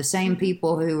 The same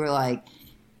people who were like,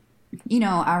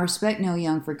 I respect Neil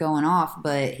Young for going off,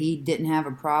 but he didn't have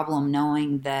a problem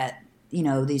knowing that,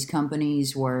 these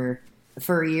companies were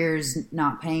for years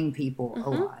not paying people a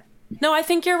lot. No, I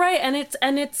think you're right. And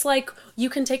it's like you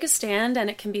can take a stand and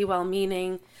it can be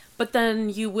well-meaning, but then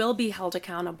you will be held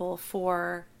accountable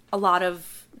for a lot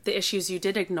of the issues you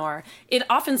did ignore. It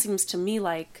often seems to me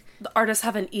like the artists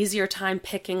have an easier time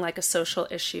picking like a social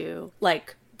issue,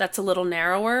 like that's a little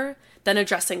narrower than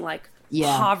addressing like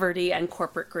poverty and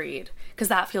corporate greed, because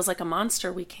that feels like a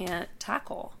monster we can't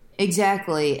tackle.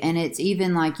 Exactly. And it's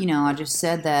even like, I just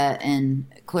said that, and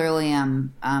clearly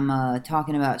I'm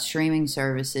talking about streaming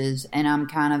services, and I'm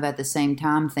kind of at the same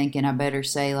time thinking I better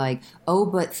say like, oh,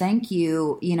 but thank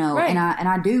you, right. and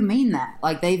I do mean that.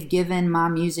 Like, they've given my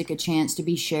music a chance to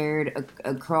be shared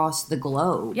across the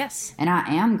globe. Yes. And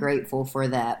I am grateful for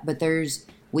that. But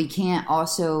we can't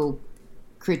also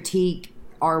critique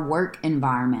our work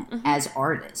environment as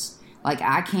artists. Like,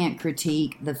 I can't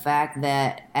critique the fact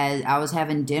that as I was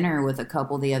having dinner with a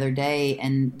couple the other day,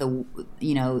 and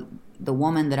the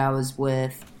woman that I was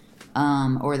with,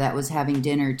 or that was having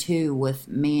dinner too with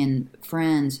me and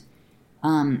friends,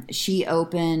 she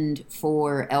opened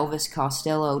for Elvis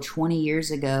Costello 20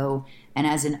 years ago. And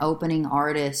as an opening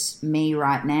artist, me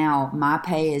right now, my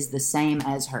pay is the same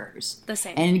as hers. The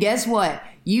same. And guess what?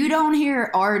 You don't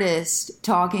hear artists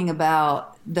talking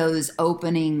about those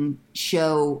opening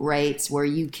show rates where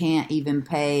you can't even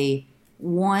pay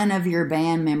one of your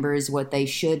band members what they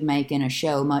should make in a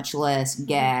show, much less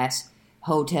gas,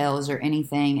 hotels, or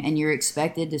anything. And you're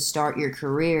expected to start your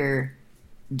career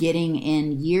getting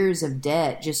in years of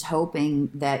debt, just hoping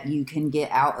that you can get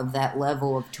out of that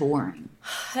level of touring.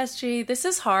 SG, this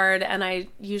is hard, and I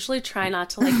usually try not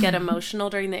to like get emotional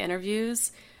during the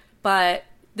interviews, but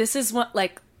this is what,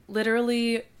 like,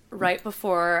 literally right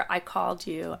before I called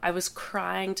you, I was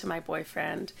crying to my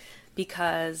boyfriend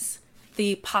because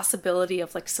the possibility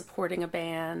of like supporting a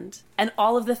band and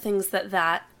all of the things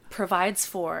that provides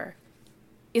for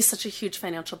is such a huge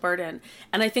financial burden.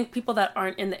 And I think people that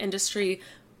aren't in the industry,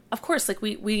 of course, like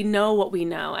we know what we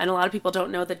know, and a lot of people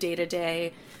don't know the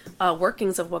day-to-day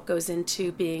workings of what goes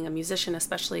into being a musician,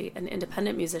 especially an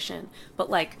independent musician. But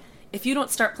like, if you don't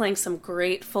start playing some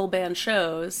great full band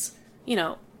shows,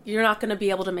 you're not going to be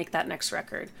able to make that next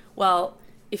record. Well,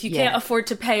 if you can't afford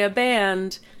to pay a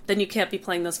band, then you can't be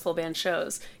playing those full band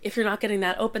shows. If you're not getting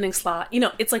that opening slot,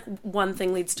 it's like one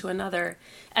thing leads to another.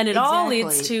 And it all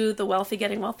leads to the wealthy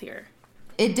getting wealthier.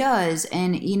 It does.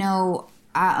 And,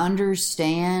 I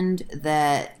understand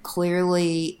that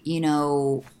clearly,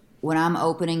 when I'm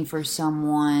opening for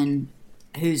someone,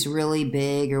 who's really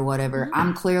big or whatever,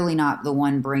 I'm clearly not the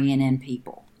one bringing in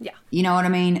people. Yeah. You know what I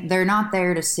mean? They're not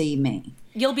there to see me.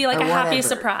 You'll be like a happy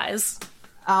surprise.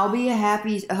 I'll be a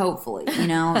happy, hopefully, you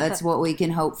know, that's what we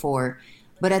can hope for.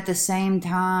 But at the same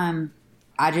time,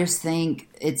 I just think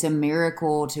it's a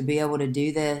miracle to be able to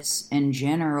do this in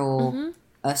general,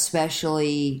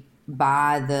 especially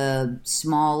by the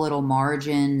small little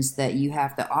margins that you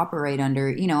have to operate under.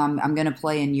 You know, I'm going to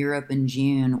play in Europe in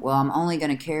June. Well, I'm only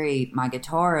going to carry my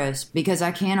guitarist because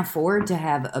I can't afford to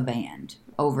have a band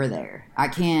over there. I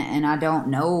can't, and I don't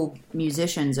know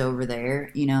musicians over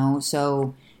there, you know,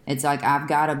 so it's like I've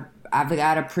got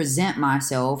to present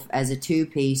myself as a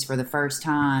two-piece for the first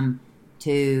time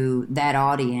to that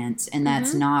audience, and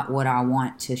that's not what I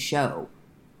want to show.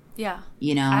 Yeah.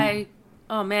 You know?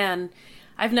 Oh man,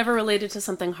 I've never related to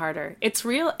something harder. It's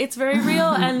real. It's very real.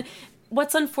 And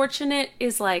what's unfortunate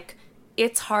is like,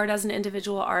 it's hard as an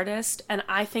individual artist. And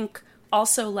I think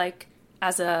also like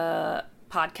as a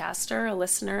podcaster, a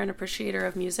listener, an appreciator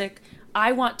of music,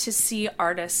 I want to see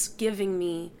artists giving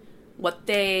me what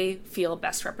they feel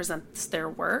best represents their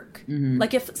work.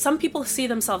 Like if some people see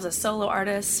themselves as solo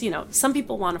artists, you know, some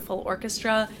people want a full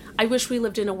orchestra. I wish we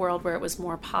lived in a world where it was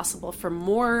more possible for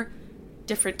more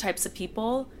different types of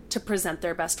people to present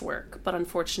their best work. But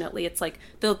unfortunately, it's like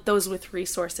those with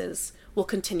resources will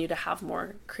continue to have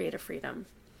more creative freedom.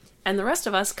 And the rest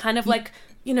of us kind of like,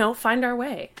 you know, find our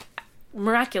way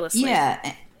miraculously.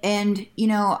 Yeah. And, you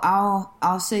know,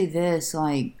 I'll say this,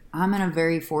 like, I'm in a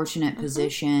very fortunate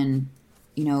position,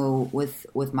 you know, with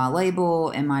my label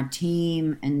and my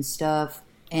team and stuff.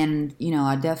 And, you know,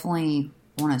 I definitely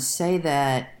want to say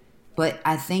that, but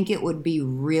I think it would be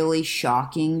really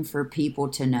shocking for people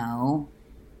to know.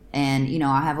 And, you know,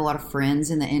 I have a lot of friends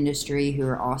in the industry who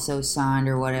are also signed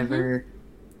or whatever,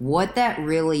 what that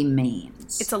really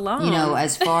means. It's a loan. You know,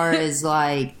 as far as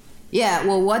like, yeah,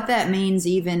 well, what that means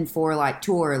even for like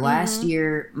tour. Last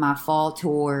year, my fall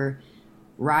tour,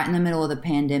 right in the middle of the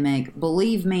pandemic,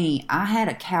 believe me, I had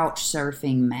a couch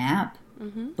surfing map,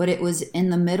 but it was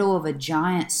in the middle of a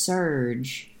giant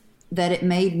surge that it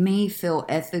made me feel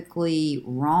ethically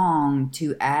wrong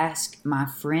to ask my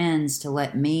friends to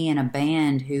let me and a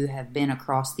band who have been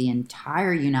across the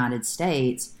entire United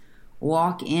States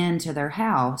walk into their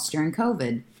house during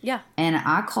COVID. Yeah. And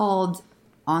I called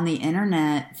on the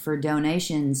internet for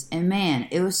donations, and man,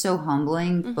 it was so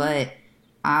humbling, but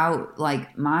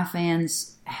my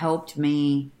fans helped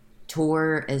me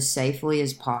tour as safely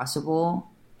as possible.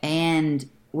 And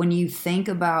when you think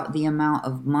about the amount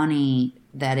of money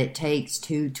that it takes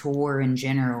to tour in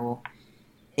general,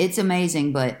 it's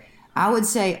amazing. But I would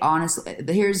say, honestly,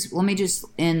 let me just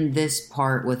end this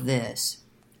part with this.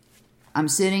 I'm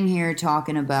sitting here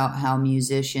talking about how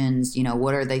musicians, you know,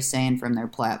 what are they saying from their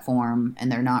platform,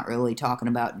 and they're not really talking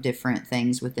about different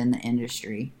things within the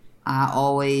industry. I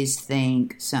always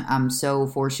think I'm so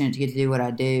fortunate to get to do what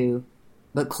I do,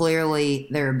 but clearly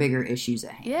there are bigger issues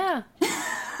at hand. Yeah.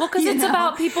 Well, because it's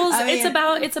about people's, it's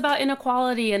about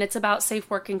inequality, and it's about safe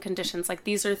working conditions. Like,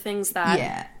 these are things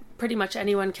that pretty much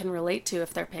anyone can relate to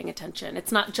if they're paying attention.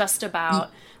 It's not just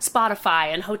about Spotify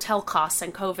and hotel costs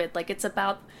and COVID. Like, it's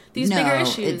about these bigger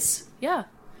issues.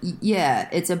 Yeah,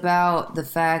 it's about the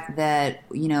fact that,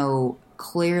 you know,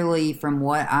 clearly from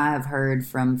what I have heard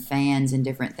from fans and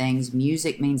different things,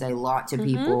 music means a lot to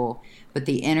people, but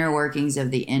the inner workings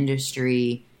of the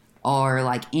industry are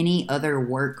like any other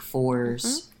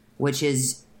workforce, which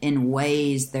is in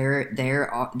ways there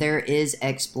is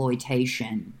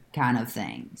exploitation kind of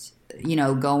things, you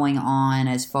know, going on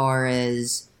as far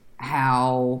as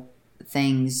how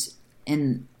things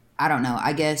I don't know,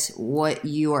 I guess what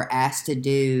you are asked to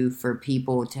do for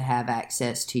people to have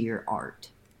access to your art.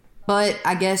 But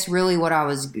I guess really what I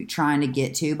was trying to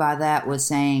get to by that was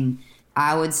saying,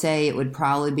 I would say it would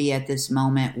probably be at this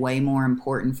moment way more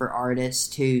important for artists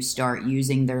to start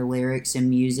using their lyrics and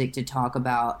music to talk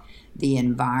about the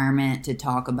environment, to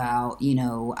talk about, you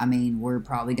know, I mean, we're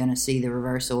probably going to see the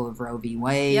reversal of Roe v.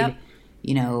 Wade. Yep.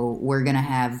 You know, we're going to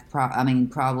have,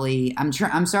 probably, I'm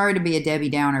sorry to be a Debbie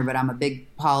Downer, but I'm a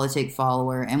big politic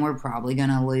follower, and we're probably going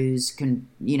to lose,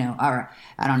 you know, or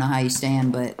I don't know how you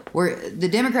stand, but the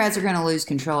Democrats are going to lose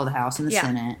control of the House and the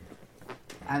Senate.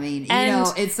 I mean,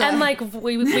 it's and like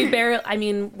we barely. I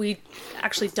mean, we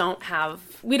actually don't have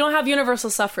universal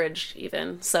suffrage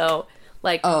even. So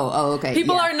like, okay.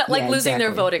 People are not, like losing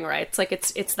their voting rights. Like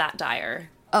it's that dire.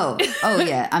 Oh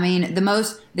yeah. I mean, the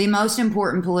most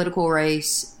important political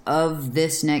race of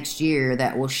this next year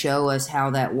that will show us how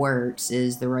that works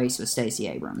is the race with Stacey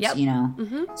Abrams. Yep. You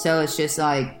know, so it's just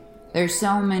like, there's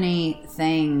so many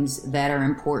things that are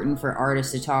important for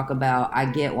artists to talk about. I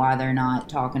get why they're not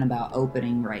talking about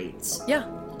opening rates. Yeah.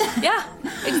 Yeah,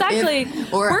 exactly.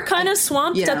 We're kind of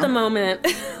swamped at the moment,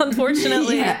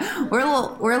 unfortunately. Yeah, we're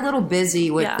a little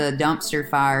busy with the dumpster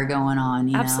fire going on,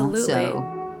 you Absolutely.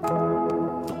 know.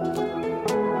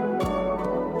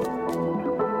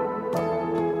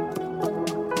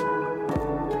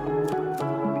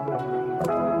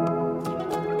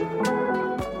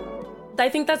 I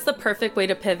think that's the perfect way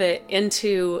to pivot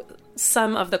into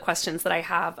some of the questions that I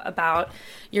have about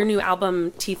your new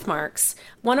album, Teeth Marks.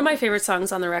 One of my favorite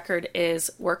songs on the record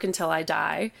is Work Until I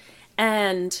Die.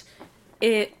 And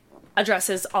it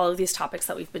addresses all of these topics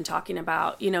that we've been talking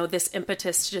about. You know, this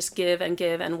impetus to just give and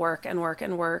give and work and work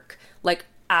and work, like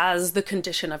as the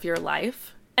condition of your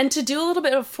life. And to do a little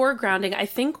bit of foregrounding, I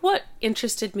think what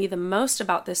interested me the most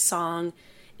about this song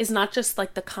is not just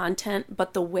like the content,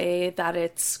 but the way that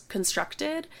it's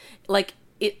constructed. Like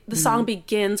the song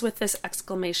begins with this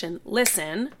exclamation,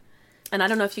 listen. And I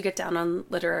don't know if you get down on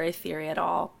literary theory at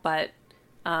all, but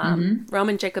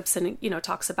Roman Jacobson, you know,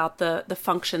 talks about the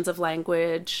functions of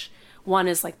language. One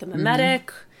is like the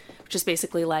mimetic, which is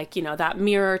basically like, you know, that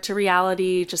mirror to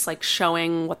reality, just like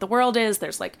showing what the world is.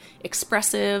 There's like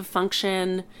expressive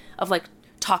function of like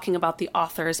talking about the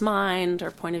author's mind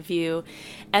or point of view.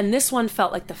 And this one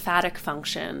felt like the phatic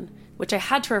function, which I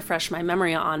had to refresh my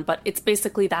memory on, but it's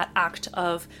basically that act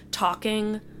of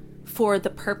talking for the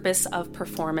purpose of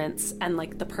performance and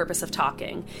like the purpose of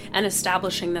talking and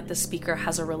establishing that the speaker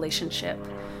has a relationship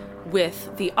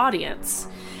with the audience.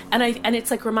 And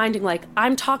it's like reminding, like,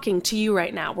 I'm talking to you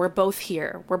right now. We're both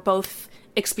here. We're both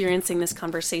experiencing this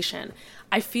conversation.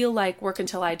 I feel like Work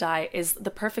Until I Die is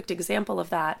the perfect example of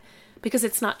that, because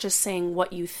it's not just saying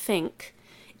what you think,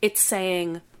 it's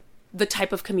saying the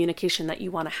type of communication that you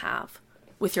want to have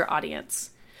with your audience.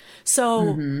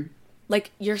 So, like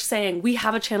you're saying, we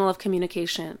have a channel of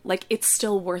communication. Like, it's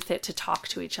still worth it to talk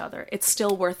to each other. It's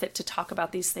still worth it to talk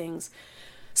about these things.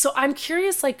 So I'm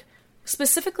curious, like,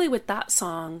 specifically with that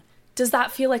song, does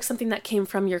that feel like something that came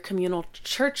from your communal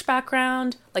church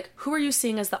background? Like, who are you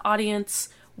seeing as the audience?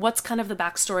 What's kind of the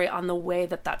backstory on the way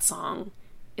that that song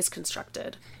is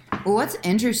constructed? Well, what's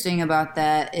interesting about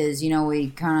that is, you know,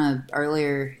 we kind of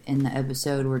earlier in the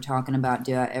episode were talking about,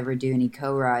 do I ever do any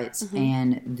co-writes?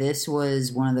 And this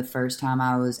was one of the first time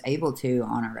I was able to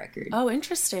on a record. Oh,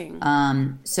 interesting.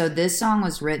 So this song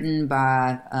was written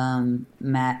by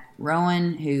Matt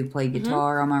Rowan, who played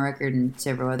guitar on my record and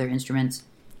several other instruments.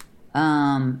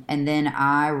 And then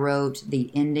I wrote the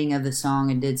ending of the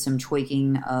song and did some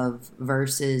tweaking of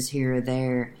verses here or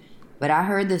there. But I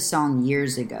heard this song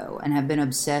years ago and have been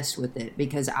obsessed with it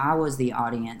because I was the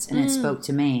audience and it spoke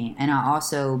to me. And I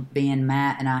also, being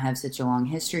Matt and I have such a long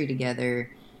history together,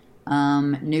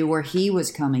 knew where he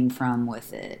was coming from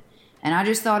with it. And I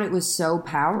just thought it was so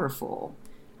powerful.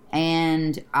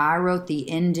 And I wrote the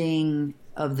ending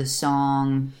of the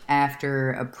song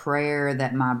after a prayer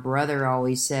that my brother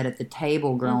always said at the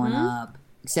table growing up,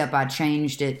 except I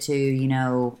changed it to, you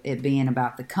know, it being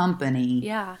about the company.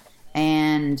 Yeah.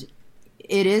 And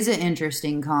it is an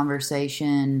interesting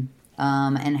conversation,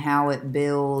 and how it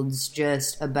builds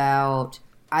just about,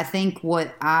 I think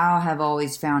what I have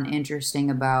always found interesting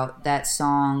about that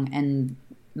song and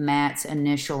Matt's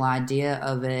initial idea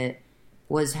of it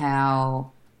was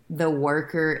how the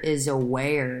worker is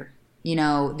aware. You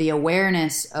know, the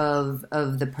awareness of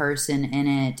the person in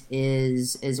it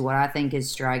is what I think is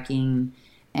striking.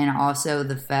 And also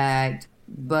the fact,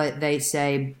 but they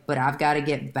say, but I've got to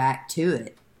get back to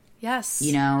it. Yes.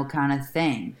 You know, kind of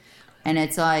thing. And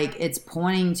it's like, it's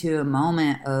pointing to a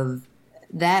moment of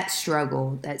that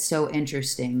struggle that's so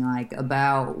interesting, like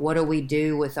about what do we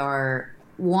do with our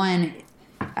one.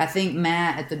 I think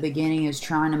Matt at the beginning is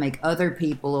trying to make other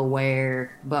people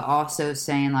aware, but also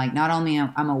saying, like, not only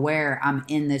I'm aware, I'm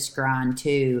in this grind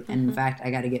too. And in fact, I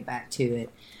got to get back to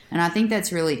it. And I think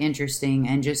that's really interesting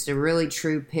and just a really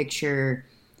true picture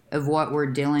of what we're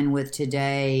dealing with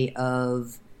today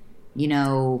of, you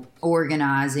know,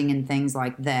 organizing and things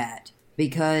like that,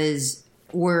 because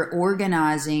we're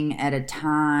organizing at a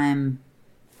time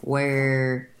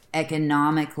where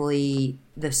economically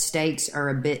the stakes are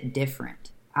a bit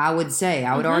different. I would say,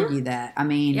 I would argue that. I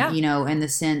mean, you know, in the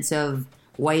sense of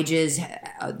wages,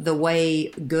 the way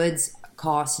goods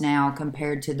cost now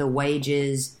compared to the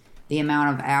wages, the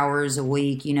amount of hours a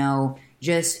week, you know,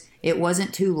 just, it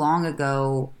wasn't too long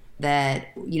ago that,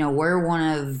 you know, we're one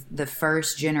of the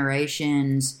first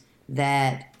generations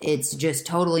that it's just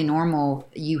totally normal.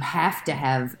 You have to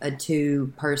have a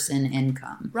 2-person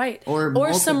income. Right.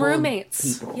 Or some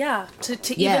roommates. People. Yeah.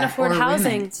 To even afford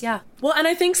housing. Roommates. Yeah. Well, and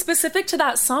I think specific to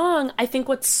that song, I think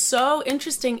what's so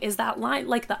interesting is that line,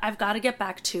 like the I've got to get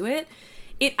back to it.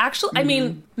 It actually, I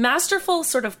mean, masterful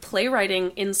sort of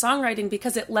playwriting in songwriting,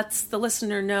 because it lets the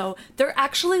listener know they're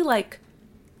actually like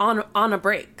on a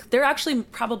break. They're actually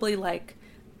probably like,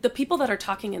 the people that are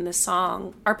talking in this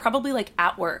song are probably like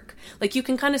at work. Like you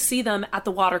can kind of see them at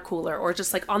the water cooler or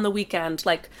just like on the weekend.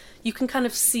 Like you can kind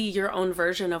of see your own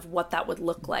version of what that would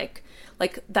look like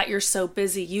that you're so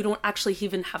busy. You don't actually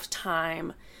even have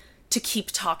time to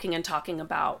keep talking and talking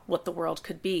about what the world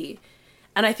could be.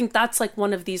 And I think that's like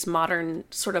one of these modern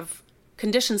sort of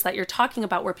conditions that you're talking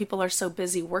about, where people are so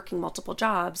busy working multiple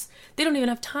jobs, they don't even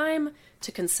have time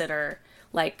to consider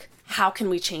like, how can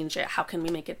we change it? How can we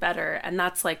make it better? And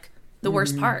that's like the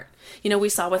worst part. You know, we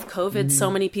saw with COVID, so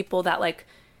many people that like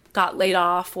got laid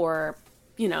off or,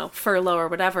 you know, furlough or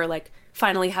whatever, like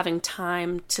finally having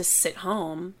time to sit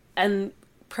home, and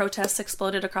protests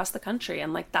exploded across the country.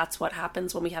 And like, that's what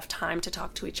happens when we have time to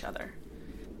talk to each other.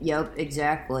 Yep,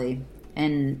 exactly.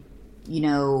 And, you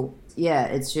know, yeah,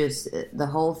 it's just, the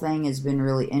whole thing has been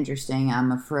really interesting.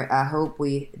 I hope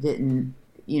we didn't,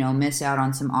 you know, miss out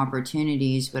on some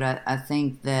opportunities, but I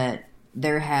think that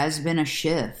there has been a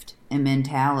shift in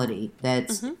mentality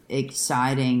that's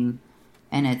exciting.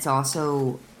 And it's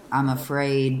also, I'm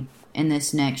afraid, in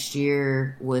this next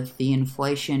year with the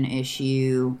inflation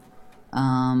issue,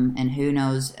 and who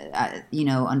knows, you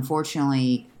know,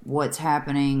 unfortunately, what's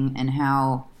happening and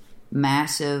how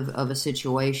massive of a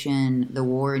situation the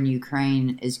war in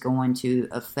Ukraine is going to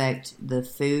affect the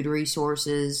food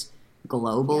resources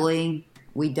globally. Yeah.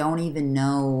 We don't even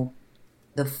know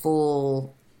the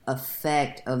full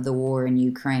effect of the war in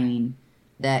Ukraine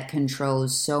that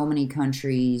controls so many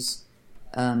countries'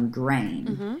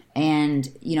 grain.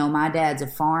 And, you know, my dad's a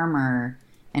farmer,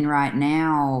 and right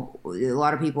now, a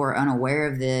lot of people are unaware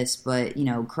of this, but, you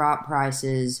know, crop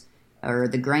prices or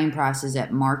the grain prices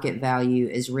at market value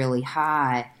is really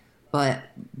high. But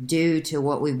due to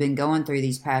what we've been going through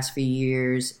these past few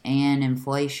years and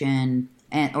inflation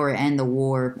and the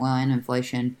war, and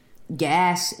inflation,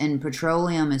 gas and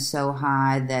petroleum is so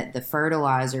high that the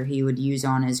fertilizer he would use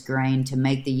on his grain to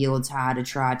make the yields high to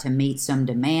try to meet some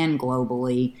demand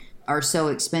globally are so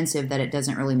expensive that it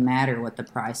doesn't really matter what the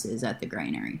price is at the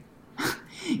granary.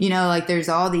 You know, like there's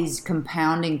all these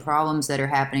compounding problems that are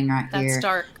happening right here. That's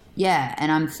dark. Yeah, and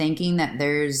I'm thinking that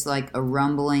there's like a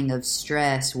rumbling of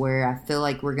stress where I feel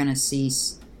like we're going to see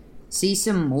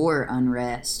some more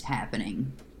unrest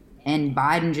happening. And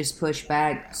Biden just pushed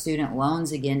back student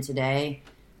loans again today.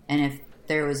 And if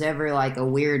there was ever like a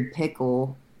weird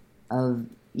pickle of,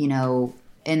 you know,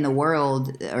 in the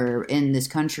world or in this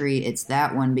country, it's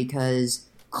that one, because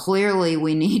clearly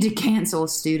we need to cancel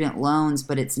student loans,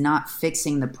 but it's not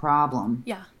fixing the problem.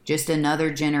 Yeah. Just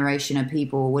another generation of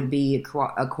people would be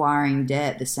acquiring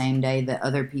debt the same day that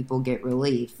other people get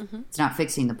relief. It's not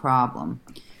fixing the problem.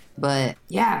 But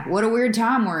yeah, what a weird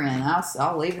time we're in.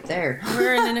 I'll leave it there.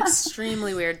 We're in an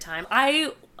extremely weird time.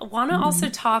 I want to also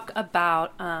talk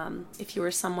about If You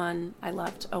Were Someone I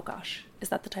Loved. Oh gosh, is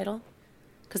that the title?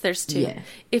 Because there's two. Yeah.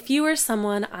 If You Were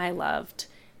Someone I Loved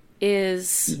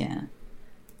is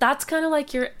that's kind of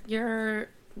like your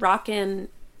rockin'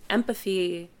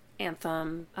 empathy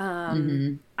anthem.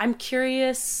 I'm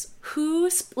curious,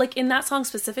 who's like in that song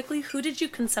specifically, who did you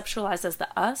conceptualize as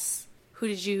the us? Who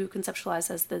did you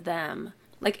conceptualize as the them?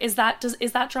 Like, is that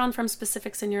drawn from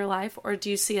specifics in your life, or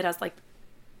do you see it as like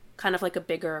kind of like a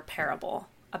bigger parable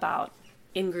about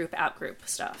in-group, out-group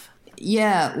stuff?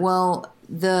 Yeah, well,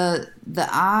 the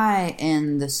I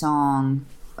in the song,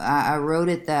 I wrote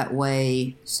it that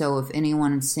way so if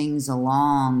anyone sings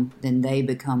along, then they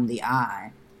become the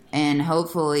I. And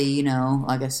hopefully, you know,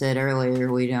 like I said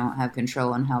earlier, we don't have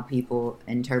control on how people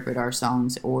interpret our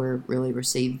songs or really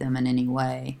receive them in any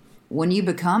way. When you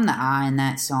become the I in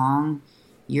that song,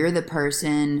 you're the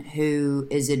person who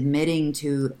is admitting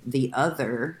to the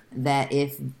other that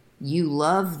if you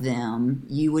love them,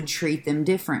 you would treat them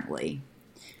differently,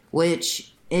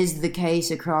 which is the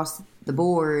case across the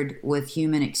board with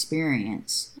human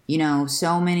experience. You know,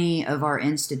 so many of our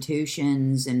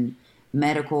institutions and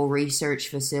medical research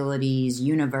facilities,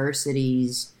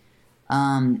 universities,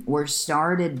 were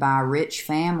started by rich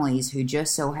families who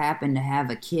just so happened to have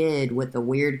a kid with a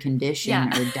weird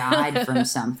condition or died from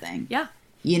something. Yeah.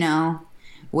 You know,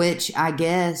 which I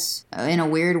guess in a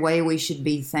weird way we should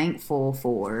be thankful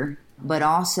for, but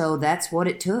also that's what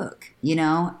it took. You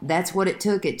know, that's what it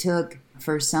took. It took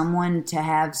for someone to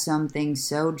have something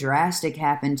so drastic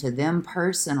happen to them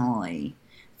personally,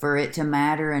 for it to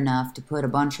matter enough to put a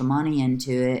bunch of money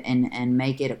into it and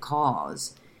make it a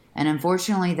cause. And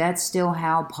unfortunately, that's still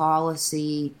how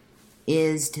policy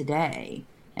is today.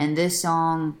 And this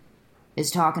song is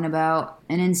talking about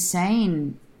an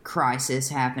insane crisis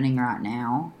happening right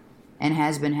now and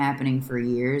has been happening for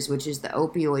years, which is the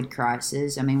opioid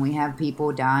crisis. I mean, we have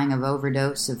people dying of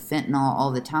overdose of fentanyl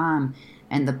all the time,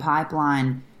 and the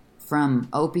pipeline from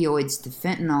opioids to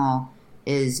fentanyl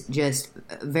is just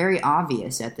very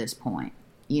obvious at this point,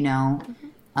 you know?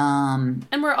 And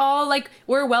we're all like,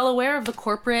 we're well aware of the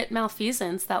corporate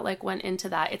malfeasance that like went into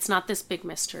that. It's not this big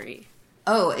mystery.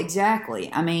 Oh,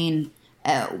 exactly. I mean,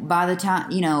 by the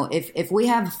time, you know, if we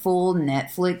have a full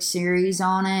Netflix series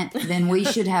on it, then we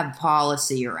should have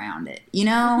policy around it. You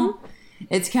know,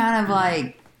 it's kind of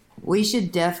like we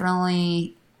should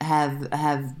definitely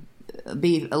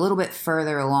be a little bit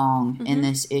further along in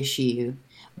this issue.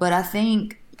 But I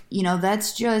think, you know,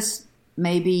 that's just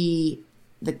maybe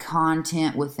the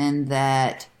content within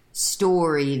that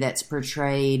story that's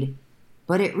portrayed,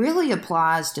 but it really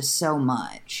applies to so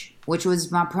much, which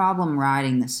was my problem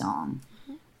writing the song.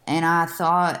 And I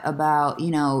thought about, you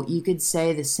know, you could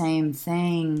say the same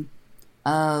thing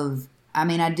of, I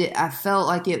mean, I felt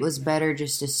like it was better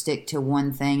just to stick to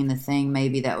one thing and the thing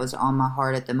maybe that was on my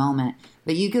heart at the moment.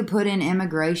 But you could put in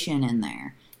immigration in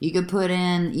there. You could put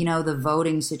in, you know, the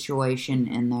voting situation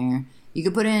in there. You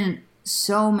could put in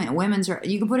so many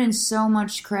you could put in so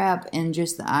much crap in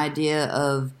just the idea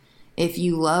of, if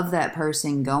you love that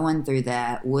person going through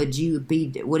that, would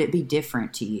it be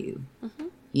different to you?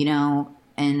 You know?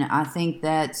 And I think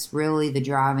that's really the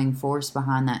driving force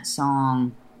behind that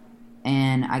song.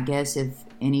 And I guess if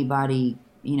anybody,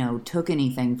 you know, took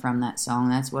anything from that song,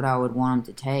 that's what I would want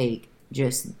them to take.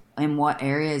 Just in what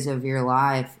areas of your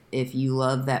life, if you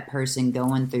love that person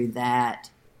going through that,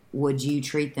 would you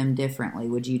treat them differently?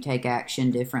 Would you take action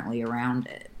differently around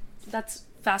it? That's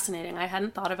fascinating. I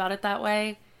hadn't thought about it that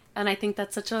way. And I think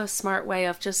that's such a smart way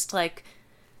of just like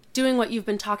doing what you've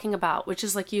been talking about, which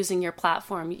is like using your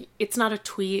platform. It's not a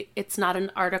tweet. It's not an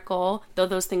article, though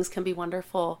those things can be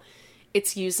wonderful.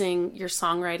 It's using your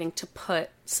songwriting to put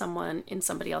someone in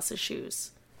somebody else's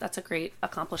shoes. That's a great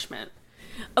accomplishment.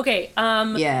 Okay.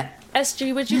 Yeah.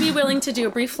 SG, would you be willing to do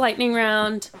a brief lightning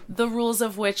round? The rules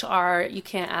of which are you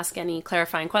can't ask any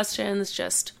clarifying questions,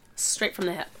 just straight from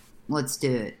the hip. Let's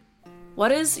do it.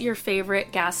 What is your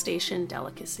favorite gas station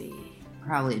delicacy?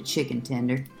 Probably a chicken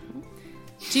tender.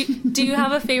 Do you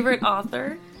have a favorite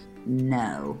author?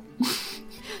 No.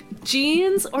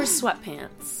 Jeans or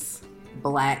sweatpants?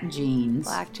 Black jeans.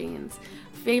 Black jeans.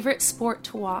 Favorite sport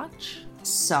to watch?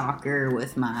 Soccer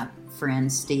with my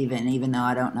friend Steven, even though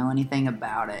I don't know anything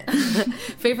about it.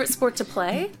 Favorite sport to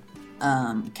play?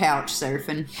 Couch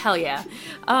surfing. Hell yeah.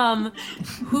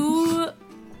 Who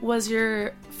was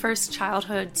your first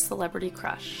childhood celebrity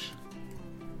crush?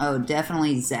 Oh,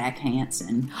 definitely Zach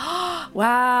Hansen.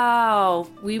 Wow.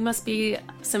 We must be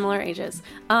similar ages.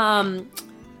 Well,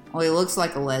 he looks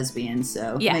like a lesbian,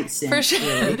 so yeah, makes sense. For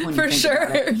sure. Really, for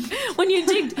sure. When you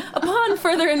dig upon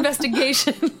further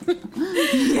investigation.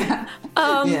 Yeah.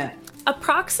 Yeah.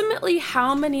 Approximately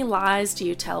how many lies do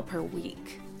you tell per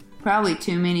week? Probably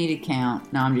too many to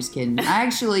count. No, I'm just kidding. I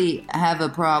actually have a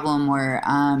problem where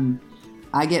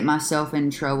I get myself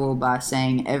in trouble by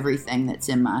saying everything that's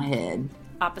in my head.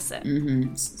 Opposite.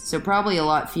 Mm-hmm. So probably a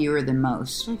lot fewer than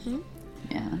most. Mm-hmm.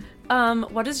 Yeah.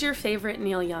 What is your favorite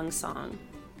Neil Young song?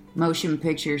 Motion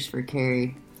Pictures for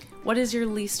Carrie. What is your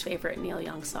least favorite Neil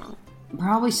Young song?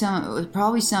 Probably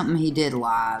something he did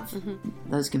live. Mm-hmm.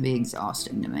 Those can be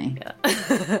exhausting to me.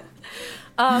 Yeah.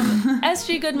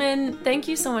 SG Goodman, thank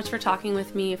you so much for talking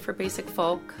with me for Basic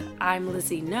Folk. I'm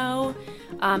Lizzie No.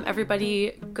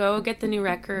 Everybody go get the new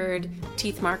record,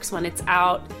 Teeth Marks, when it's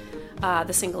out.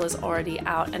 The single is already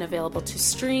out and available to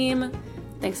stream.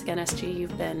 Thanks again, SG.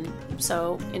 You've been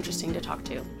so interesting to talk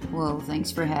to. Well,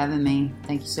 thanks for having me.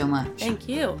 Thank you so much. Thank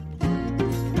you.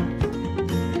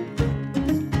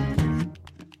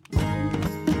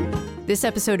 This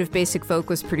episode of Basic Folk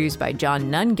was produced by John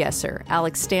Nungesser.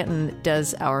 Alex Stanton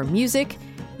does our music.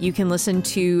 You can listen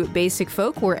to Basic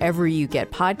Folk wherever you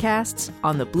get podcasts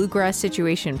on the Bluegrass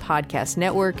Situation Podcast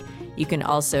Network. You can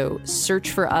also search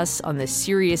for us on the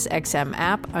SiriusXM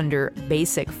app under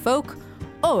Basic Folk,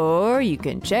 or you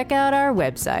can check out our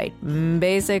website,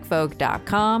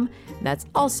 basicfolk.com. That's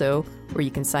also where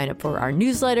you can sign up for our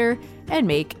newsletter and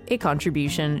make a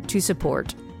contribution to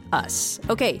support us.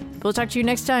 Okay, we'll talk to you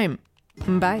next time.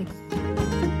 Bye.